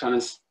 I'm just trying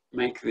to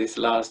make this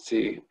last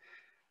 2.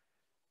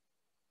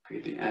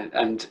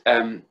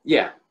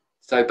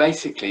 So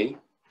basically,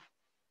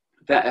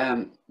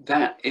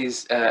 that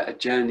is a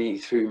journey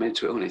through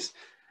mental illness.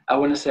 I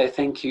want to say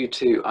thank you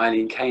to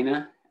Eileen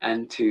Kaner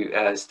and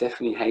to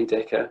Stephanie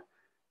Haydecker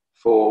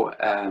for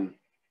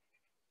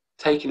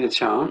taking a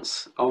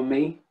chance on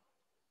me,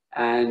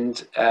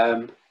 and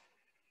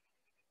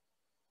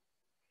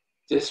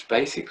just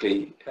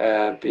basically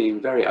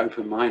being very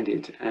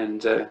open-minded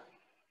and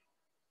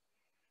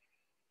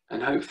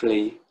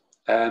hopefully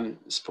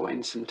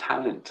spotting some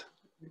talent,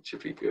 which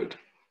would be good.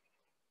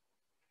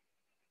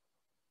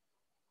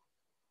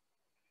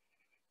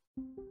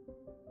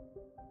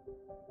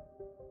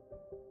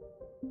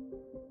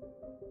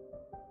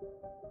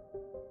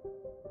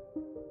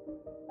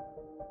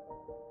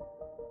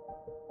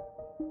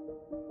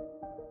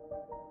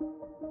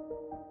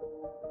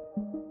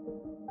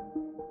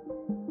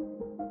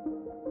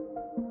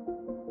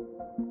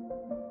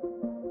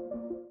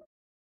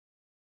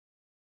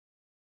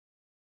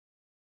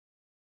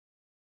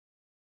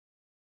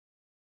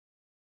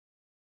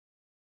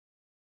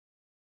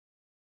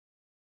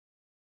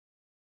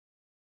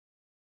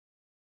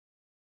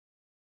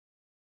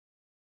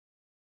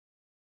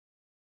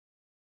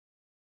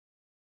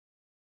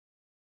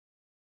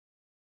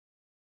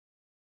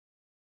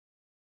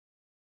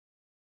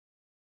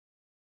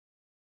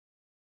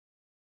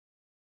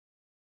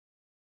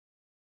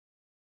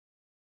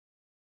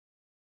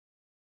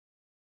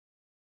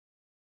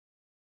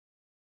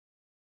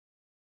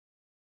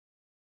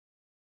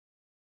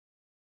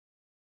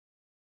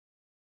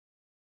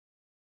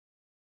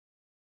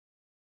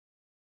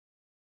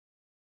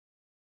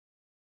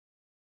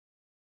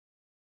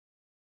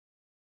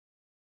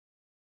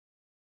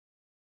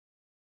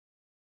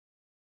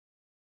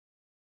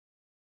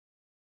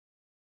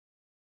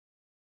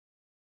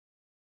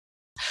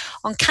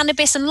 on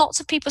cannabis, and lots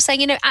of people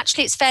saying,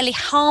 actually it's fairly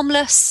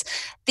harmless.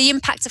 The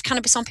impact of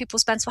cannabis on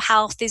people's mental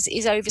health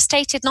is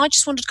overstated. And I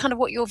just wondered kind of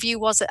what your view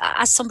was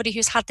as somebody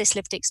who's had this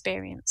lived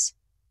experience.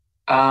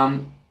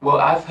 Well,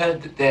 I've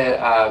heard that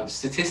there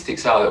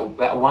statistics are that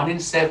about 1 in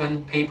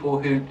 7 people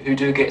who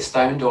do get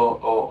stoned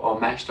or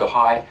mashed or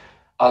high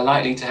are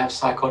likely to have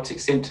psychotic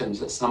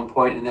symptoms at some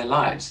point in their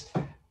lives.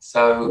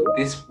 So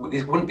this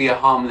wouldn't be a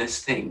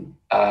harmless thing.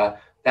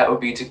 That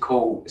would be to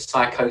call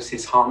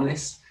psychosis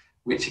harmless,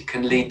 which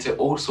can lead to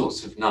all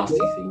sorts of nasty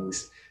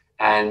things.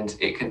 And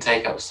it can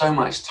take up so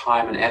much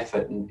time and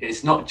effort. And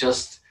it's not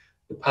just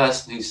the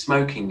person who's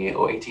smoking it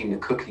or eating the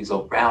cookies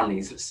or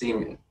brownies that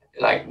seem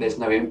like there's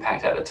no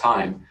impact at the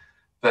time,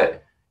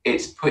 but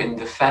it's putting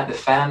the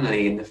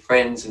family and the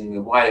friends and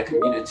the wider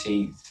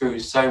community through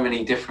so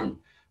many different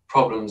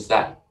problems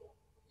that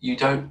you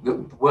don't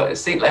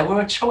seem like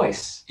we're a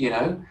choice,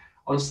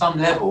 on some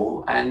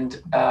level.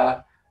 And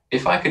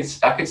if I could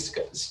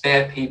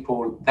spare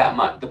people that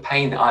much, the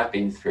pain that I've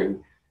been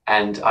through,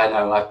 and I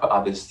know I've put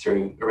others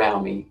through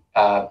around me,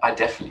 I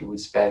definitely would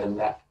spare them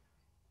that.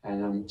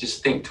 And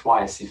just think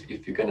twice if you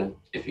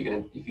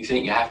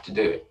think you have to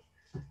do it.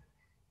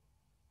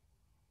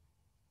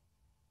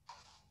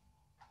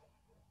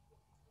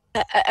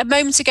 A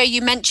moment ago,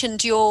 you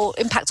mentioned your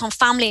impact on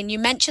family, and you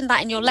mentioned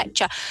that in your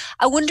lecture.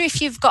 I wonder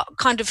if you've got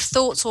kind of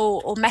thoughts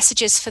or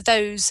messages for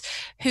those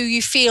who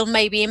you feel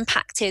may be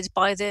impacted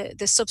by the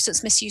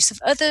substance misuse of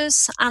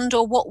others, and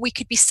or what we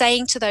could be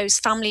saying to those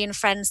family and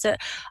friends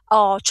that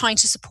are trying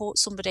to support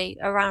somebody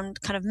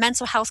around kind of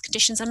mental health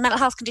conditions and mental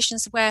health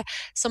conditions where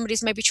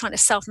somebody's maybe trying to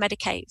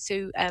self-medicate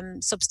through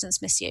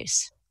substance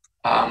misuse.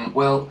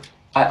 Well,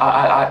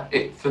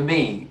 for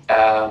me,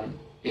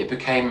 it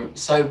became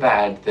so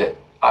bad that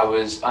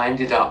I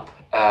ended up,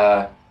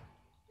 my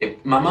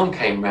mum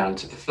came round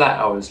to the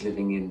flat I was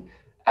living in,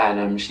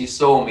 and she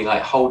saw me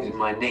like holding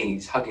my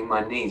knees, hugging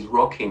my knees,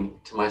 rocking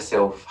to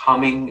myself,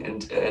 humming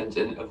and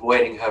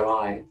avoiding her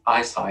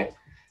eyesight.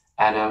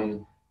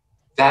 And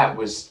that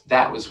was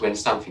when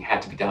something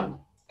had to be done.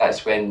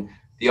 That's when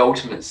the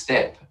ultimate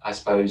step, I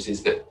suppose,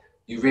 is that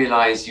you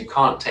realise you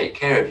can't take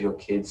care of your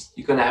kids.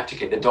 You're going to have to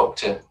get the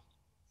doctor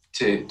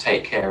to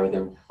take care of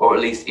them, or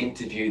at least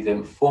interview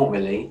them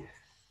formally,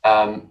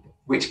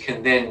 which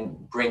can then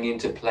bring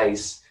into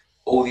place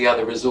all the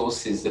other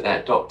resources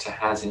that doctor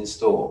has in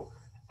store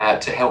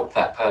to help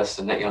that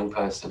young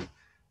person.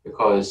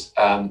 Because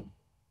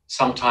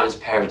sometimes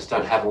parents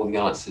don't have all the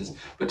answers,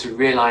 but to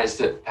realise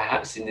that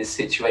perhaps in this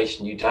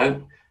situation you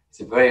don't, it's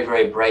a very,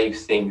 very brave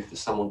thing for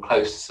someone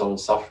close to someone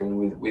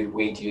suffering with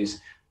weed use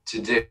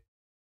to do.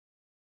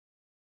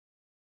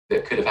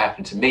 That could have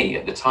happened to me.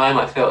 At the time,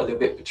 I felt a little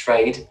bit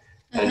betrayed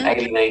and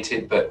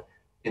alienated, but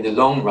in the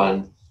long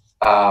run,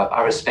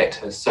 I respect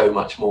her so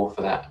much more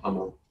for that, my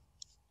mum.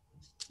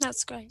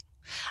 That's great.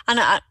 And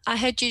I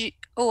heard you,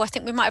 I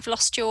think we might have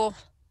lost your...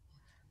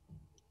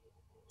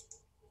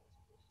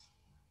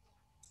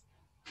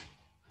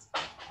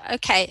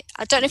 Okay,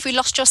 I don't know if we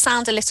lost your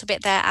sound a little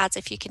bit there, Ads,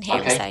 if you can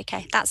hear us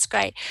okay. That's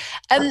great.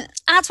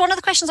 Ads, one of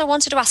the questions I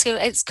wanted to ask you,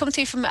 it's come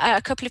through from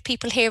a couple of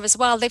people here as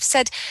well. They've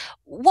said,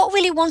 what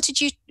really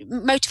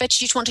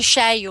motivated you to want to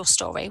share your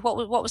story? What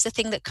was the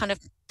thing that kind of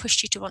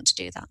pushed you to want to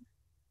do that?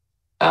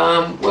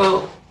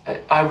 Well,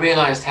 I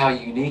realised how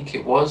unique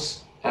it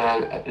was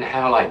and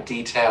how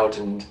detailed,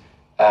 and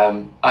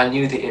I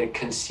knew that it had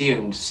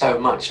consumed so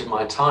much of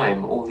my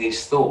time, all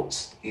these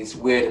thoughts, these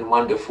weird and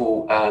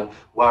wonderful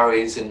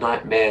worries and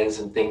nightmares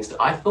and things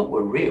that I thought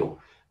were real.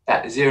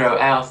 That 0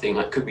 hour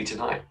thing, could be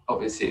tonight,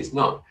 obviously it's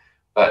not.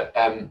 But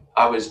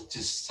I was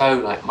just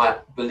so my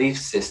belief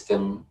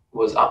system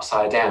was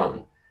upside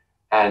down,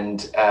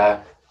 and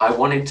I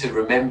wanted to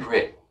remember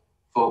it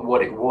for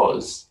what it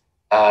was,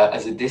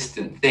 as a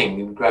distant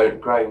thing, and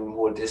growing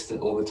more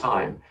distant all the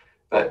time.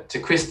 But to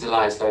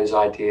crystallize those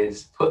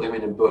ideas, put them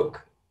in a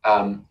book,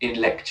 in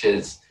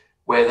lectures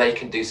where they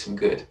can do some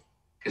good,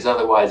 because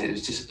otherwise it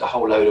was just a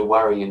whole load of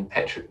worry and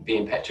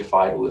being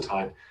petrified all the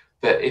time.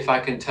 But if I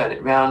can turn it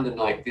around and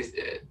like this,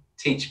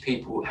 teach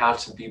people how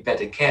to be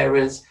better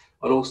carers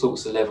on all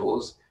sorts of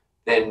levels,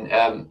 then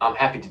I'm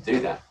happy to do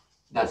that.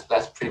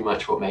 That's pretty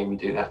much what made me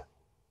do that.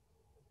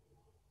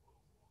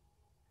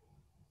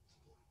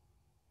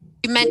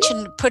 You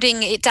mentioned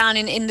putting it down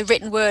in the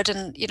written word,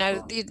 and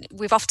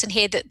we've often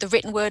heard that the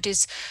written word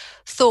is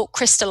thought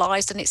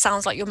crystallized, and it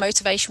sounds like your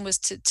motivation was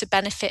to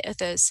benefit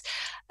others.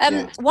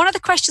 One of the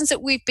questions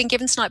that we've been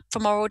given tonight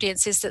from our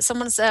audience is that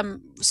someone's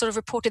sort of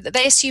reported that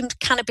they assumed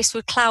cannabis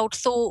would cloud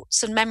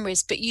thoughts and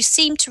memories, but you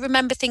seem to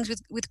remember things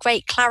with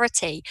great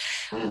clarity.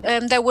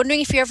 They're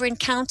wondering if you ever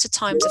encounter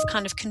times of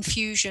kind of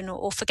confusion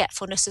or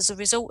forgetfulness as a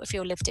result of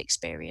your lived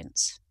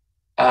experience.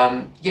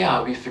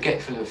 I'll be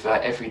forgetful of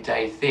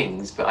everyday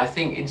things, but I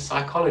think in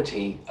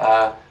psychology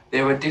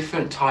there are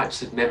different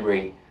types of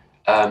memory.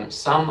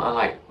 Some are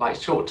like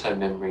short-term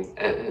memory,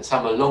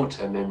 some are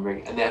long-term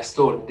memory, and they're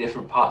stored in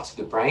different parts of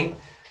the brain.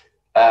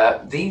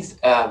 These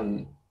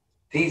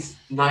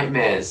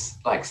nightmares,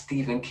 like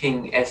Stephen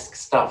King-esque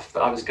stuff that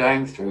I was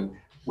going through,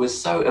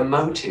 was so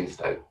emotive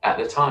though at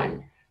the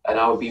time, and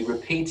I would be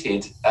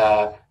repeated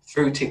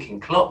through ticking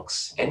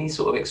clocks, any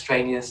sort of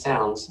extraneous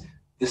sounds,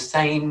 the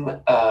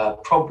same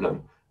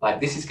problem,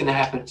 like this is going to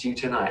happen to you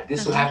tonight,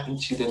 this will happen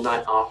to you the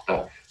night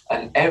after,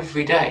 and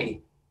every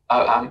day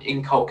I'm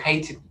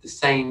inculcated with the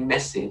same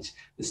message,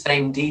 the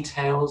same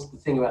details, the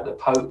thing about the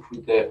Pope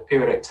with the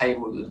periodic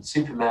table, the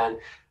Superman.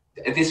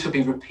 This would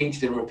be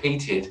repeated and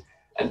repeated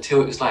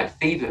until it was like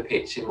fever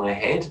pitch in my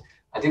head.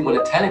 I didn't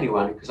want to tell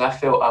anyone because I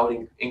felt I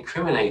would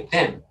incriminate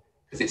them,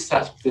 because it's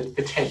such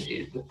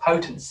the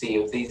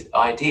potency of these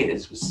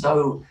ideas was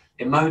so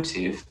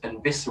emotive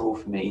and visceral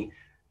for me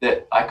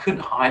that I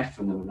couldn't hide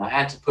from them, and I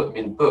had to put them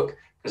in a book,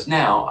 because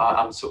now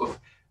I'm sort of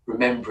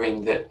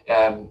remembering that,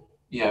 I'm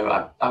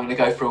going to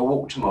go for a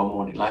walk tomorrow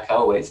morning like I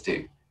always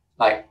do,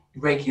 like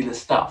regular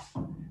stuff,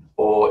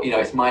 or,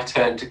 it's my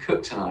turn to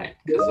cook tonight,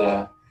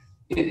 because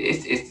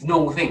it's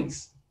normal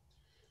things.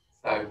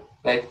 So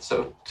they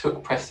sort of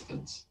took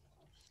precedence.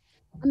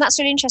 And that's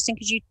really interesting,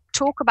 because you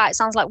talk about, it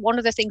sounds like one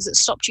of the things that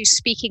stopped you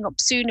speaking up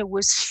sooner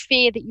was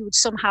fear that you would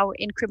somehow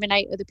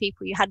incriminate other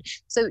people. You had,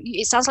 so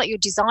it sounds like your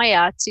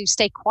desire to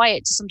stay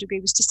quiet to some degree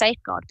was to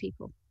safeguard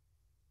people.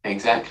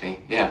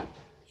 Exactly, yeah.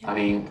 I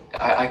mean,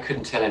 I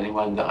couldn't tell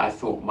anyone that I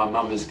thought my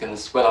mum was going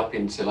to swell up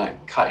into,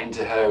 like, cut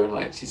into her, and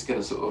like she's going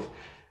to sort of,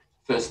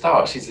 for a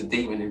start, she's a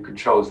demon who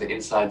controls the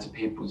insides of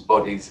people's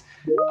bodies.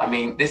 I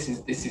mean, this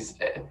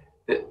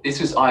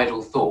was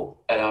idle thought,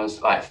 and I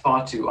was like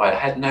I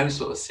had no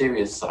sort of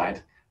serious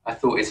side. I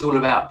thought it's all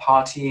about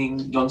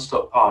partying,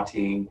 non-stop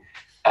partying,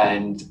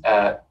 and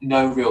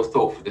no real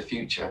thought for the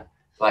future.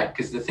 Like,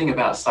 because the thing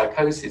about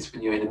psychosis,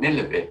 when you're in the middle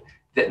of it,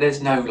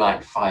 there's no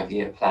like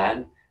 5-year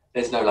plan.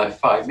 There's no like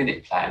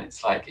 5-minute plan.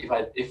 It's like,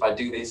 if I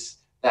do this,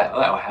 that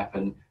will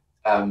happen.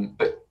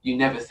 But you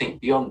never think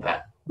beyond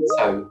that.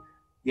 So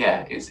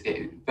yeah, it's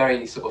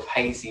very sort of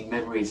hazy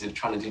memories of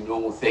trying to do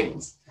normal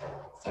things.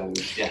 So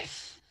yeah.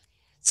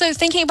 So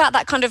thinking about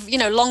that kind of,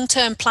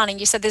 long-term planning,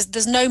 you said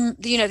there's no,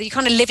 you're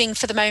kind of living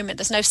for the moment.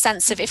 There's no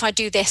sense of, if I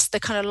do this, the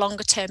kind of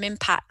longer term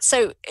impact.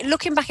 So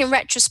looking back in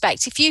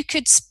retrospect, if you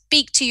could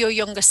speak to your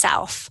younger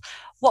self,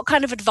 what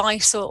kind of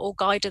advice or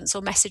guidance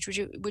or message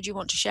would you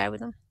want to share with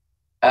them?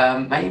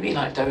 Maybe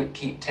like, don't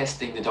keep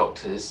testing the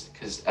doctors,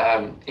 because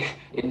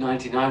in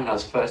 '99 when I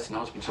was first in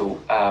hospital,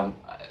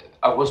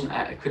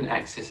 I couldn't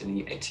access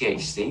any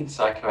THC, the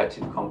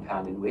psychoactive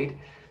compound in weed.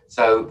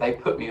 So they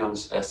put me on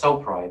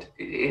Solpride.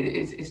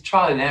 It's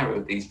trial and error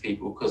with these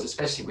people, because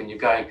especially when you're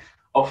going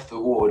off the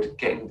ward,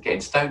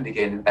 getting stoned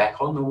again and back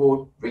on the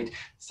ward.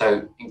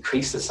 So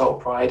increase the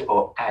Solpride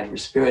or add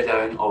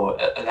risperidone or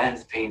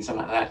olanzapine,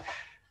 something like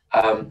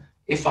that.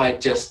 If I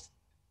just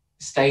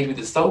stayed with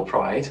the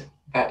Solpride,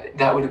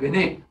 that would have been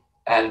it.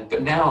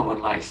 But now I'm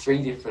on like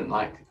 3 different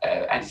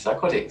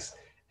antipsychotics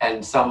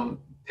and some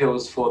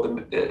pills for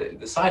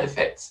the side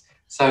effects.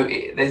 So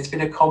there's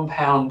been a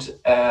compound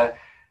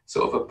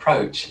sort of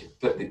approach,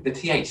 but the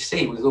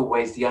THC was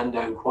always the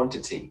unknown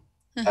quantity.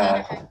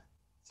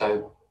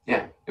 So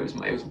yeah, it was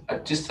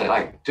just to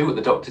like do what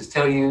the doctors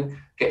tell you,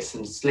 get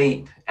some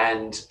sleep,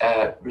 and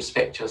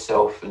respect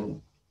yourself,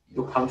 and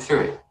you'll come through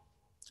it.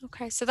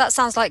 Okay, so that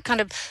sounds like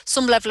kind of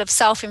some level of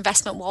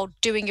self-investment while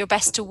doing your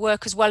best to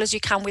work as well as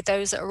you can with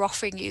those that are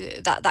offering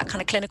you that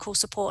kind of clinical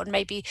support and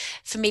maybe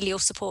familial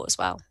support as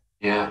well.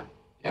 Yeah.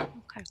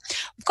 Okay,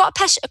 we've got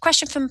a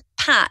question from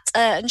Pat,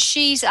 and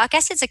I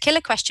guess it's a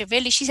killer question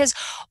really. She says,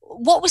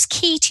 what was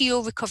key to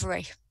your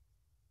recovery?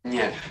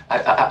 Yeah,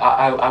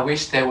 I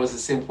wish there was a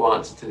simple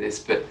answer to this,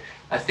 but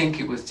I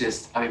think it was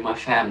just, my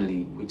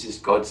family were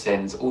just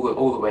godsends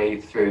all the way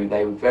through.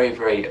 They were very,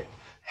 very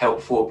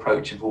helpful,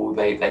 approachable.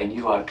 They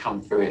knew I'd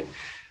come through it.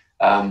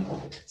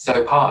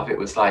 So part of it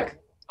was like,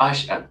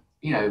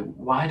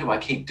 why do I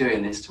keep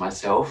doing this to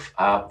myself?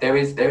 There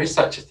is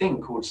such a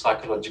thing called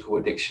psychological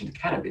addiction to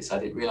cannabis. I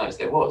didn't realize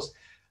there was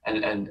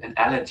an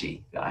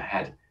allergy that I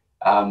had.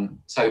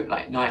 So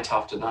like night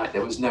after night,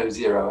 there was no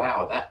 0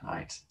 hour that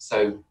night.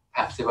 So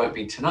perhaps there won't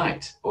be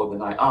tonight or the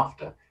night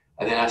after.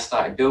 And then I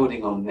started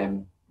building on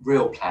them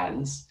real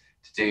plans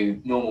to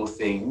do normal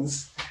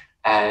things.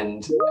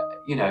 And,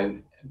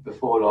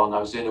 before long, I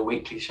was doing a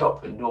weekly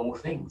shop and normal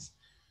things.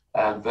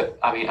 But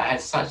I mean, I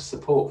had such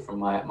support from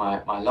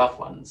my loved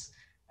ones,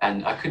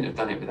 and I couldn't have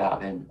done it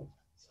without them.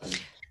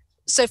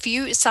 So for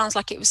you, it sounds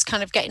like it was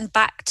kind of getting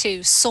back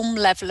to some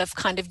level of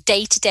kind of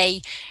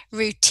day-to-day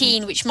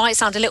routine, which might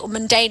sound a little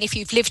mundane if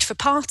you've lived for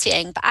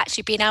partying, but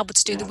actually being able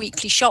to do the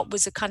weekly shop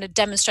was a kind of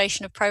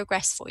demonstration of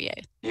progress for you.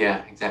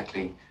 Yeah,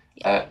 exactly.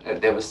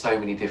 There were so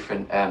many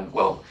different,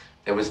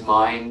 there was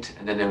Mind,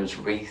 and then there was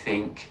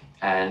Rethink,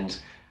 and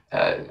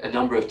a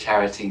number of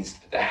charities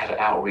that had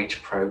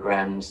outreach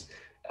programs,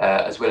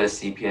 as well as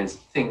CPNs,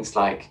 things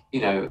like,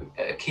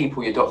 keep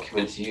all your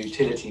documents, your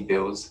utility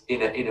bills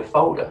in a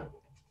folder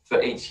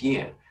for each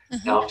year.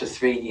 And after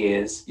 3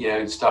 years,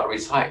 start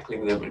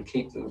recycling them and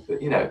keep them for,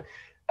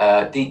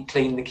 deep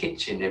clean the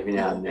kitchen every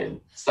now and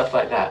then, stuff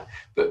like that.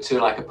 But to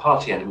like a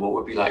party animal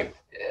would be like,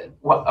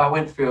 I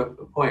went through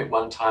a point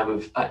one time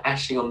of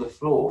ashing on the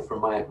floor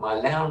from my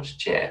lounge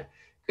chair,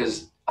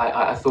 because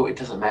I thought it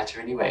doesn't matter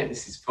anyway.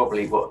 This is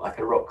probably what like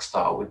a rock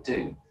star would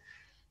do.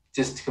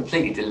 Just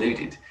completely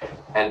deluded.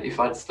 And if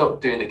I'd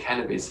stopped doing the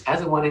cannabis,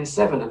 as a 1 in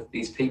 7 of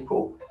these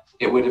people,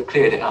 it would have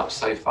cleared it up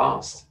so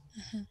fast.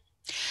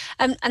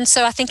 And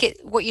so I think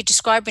what you're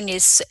describing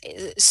is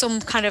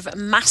some kind of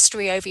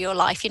mastery over your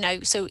life,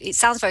 so it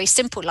sounds very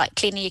simple, like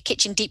cleaning your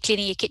kitchen, deep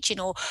cleaning your kitchen,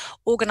 or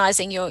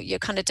organizing your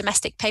kind of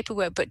domestic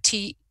paperwork. But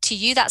to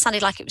you, that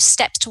sounded like it was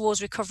steps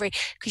towards recovery,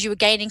 because you were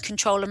gaining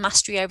control and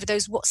mastery over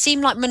those what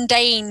seemed like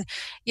mundane,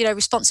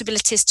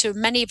 responsibilities to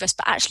many of us,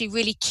 but actually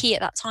really key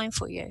at that time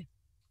for you.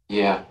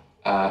 Yeah,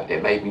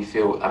 it made me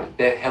feel,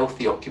 they're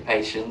healthy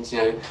occupations,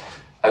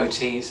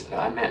 OTs that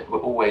I met were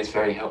always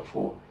very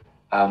helpful.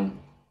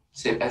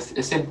 A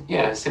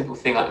simple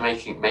thing like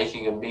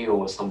making a meal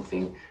or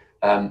something.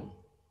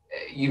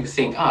 You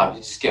think, you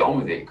just get on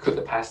with it, cook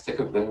the pasta,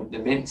 cook the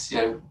mince,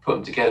 put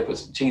them together, put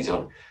some cheese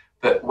on.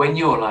 But when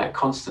you're like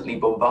constantly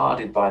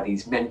bombarded by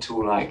these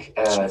mental like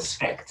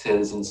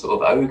spectres and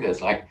sort of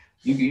ogres, like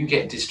you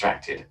get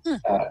distracted,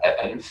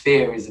 and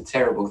fear is a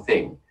terrible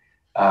thing.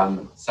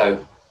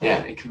 So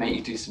yeah, it can make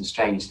you do some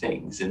strange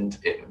things. And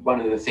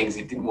one of the things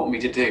it didn't want me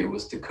to do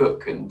was to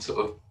cook and sort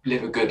of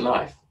live a good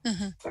life.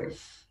 So.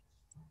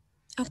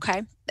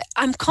 Okay,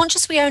 I'm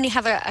conscious we only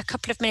have a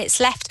couple of minutes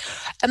left.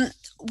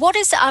 What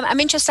is I'm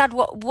interested,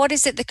 what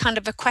is it, the kind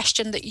of a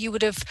question that you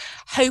would have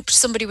hoped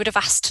somebody would have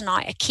asked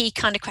tonight, a key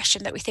kind of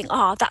question that we think,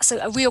 that's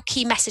a real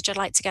key message I'd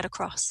like to get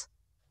across?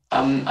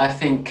 I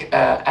think,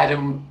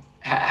 Adam,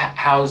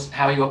 how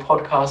are your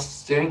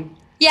podcasts doing?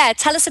 Yeah,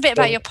 tell us a bit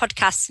about your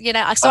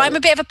podcast. So I'm a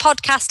bit of a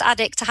podcast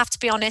addict, I have to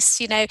be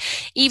honest,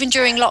 even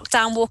during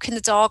lockdown, walking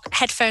the dog,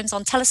 headphones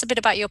on. Tell us a bit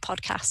about your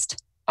podcast.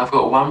 I've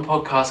got one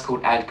podcast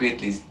called Adam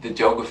Gridley's The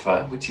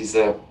Geographer, which is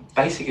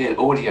basically an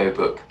audio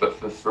book, but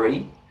for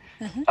free.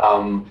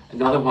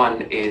 Another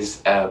one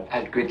is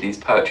Adam Gridley's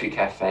Poetry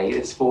Cafe.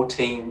 There's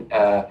 14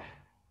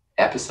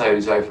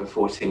 episodes over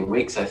 14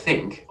 weeks, I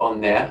think,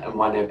 on there, and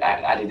one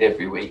added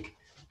every week.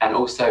 And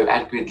also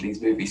Adam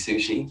Gridley's Movie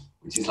Sushi,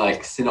 which is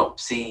like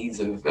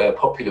synopses of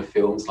popular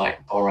films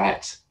like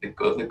Borat, The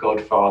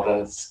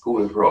Godfather,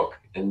 School of Rock,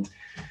 and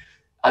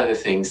other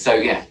things. So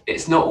yeah,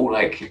 it's not all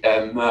like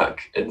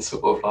murk and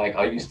sort of like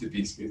I used to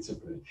be smooth.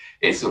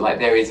 It's sort of like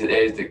there is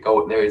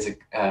a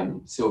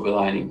silver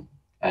lining,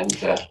 and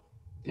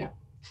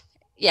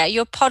yeah,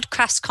 your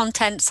podcast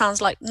content sounds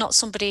like not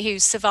somebody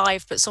who's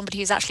survived, but somebody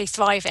who's actually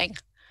thriving,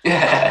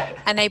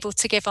 and able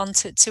to give on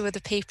to other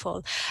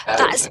people.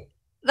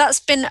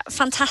 That's been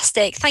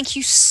fantastic. Thank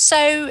you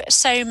so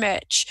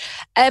much.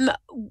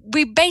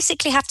 We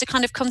basically have to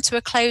kind of come to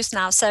a close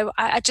now. So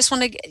I just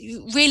want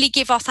to really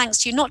give our thanks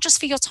to you, not just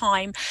for your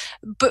time,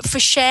 but for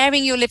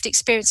sharing your lived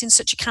experience in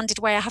such a candid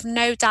way. I have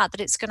no doubt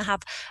that it's going to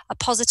have a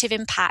positive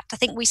impact. I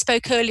think we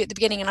spoke earlier at the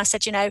beginning and I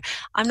said,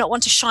 I'm not one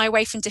to shy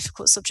away from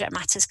difficult subject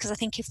matters, because I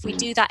think if we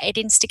do that, it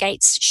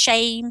instigates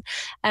shame.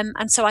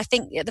 And so I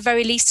think at the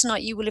very least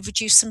tonight, you will have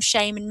reduced some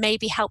shame and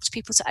maybe helped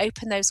people to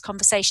open those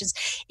conversations,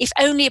 if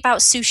only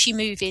about sushi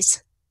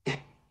movies.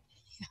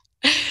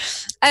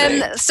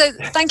 So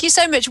thank you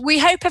so much. We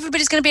hope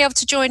everybody's going to be able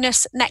to join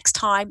us next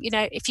time.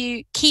 If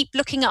you keep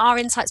looking at our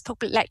Insights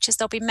public lectures,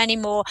 there'll be many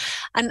more,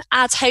 and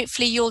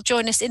hopefully you'll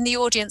join us in the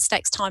audience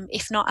next time,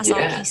 if not as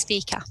our key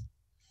speaker.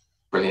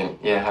 Brilliant.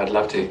 Yeah, I'd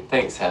love to.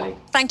 Thanks, Sally.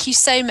 Thank you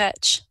so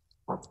much.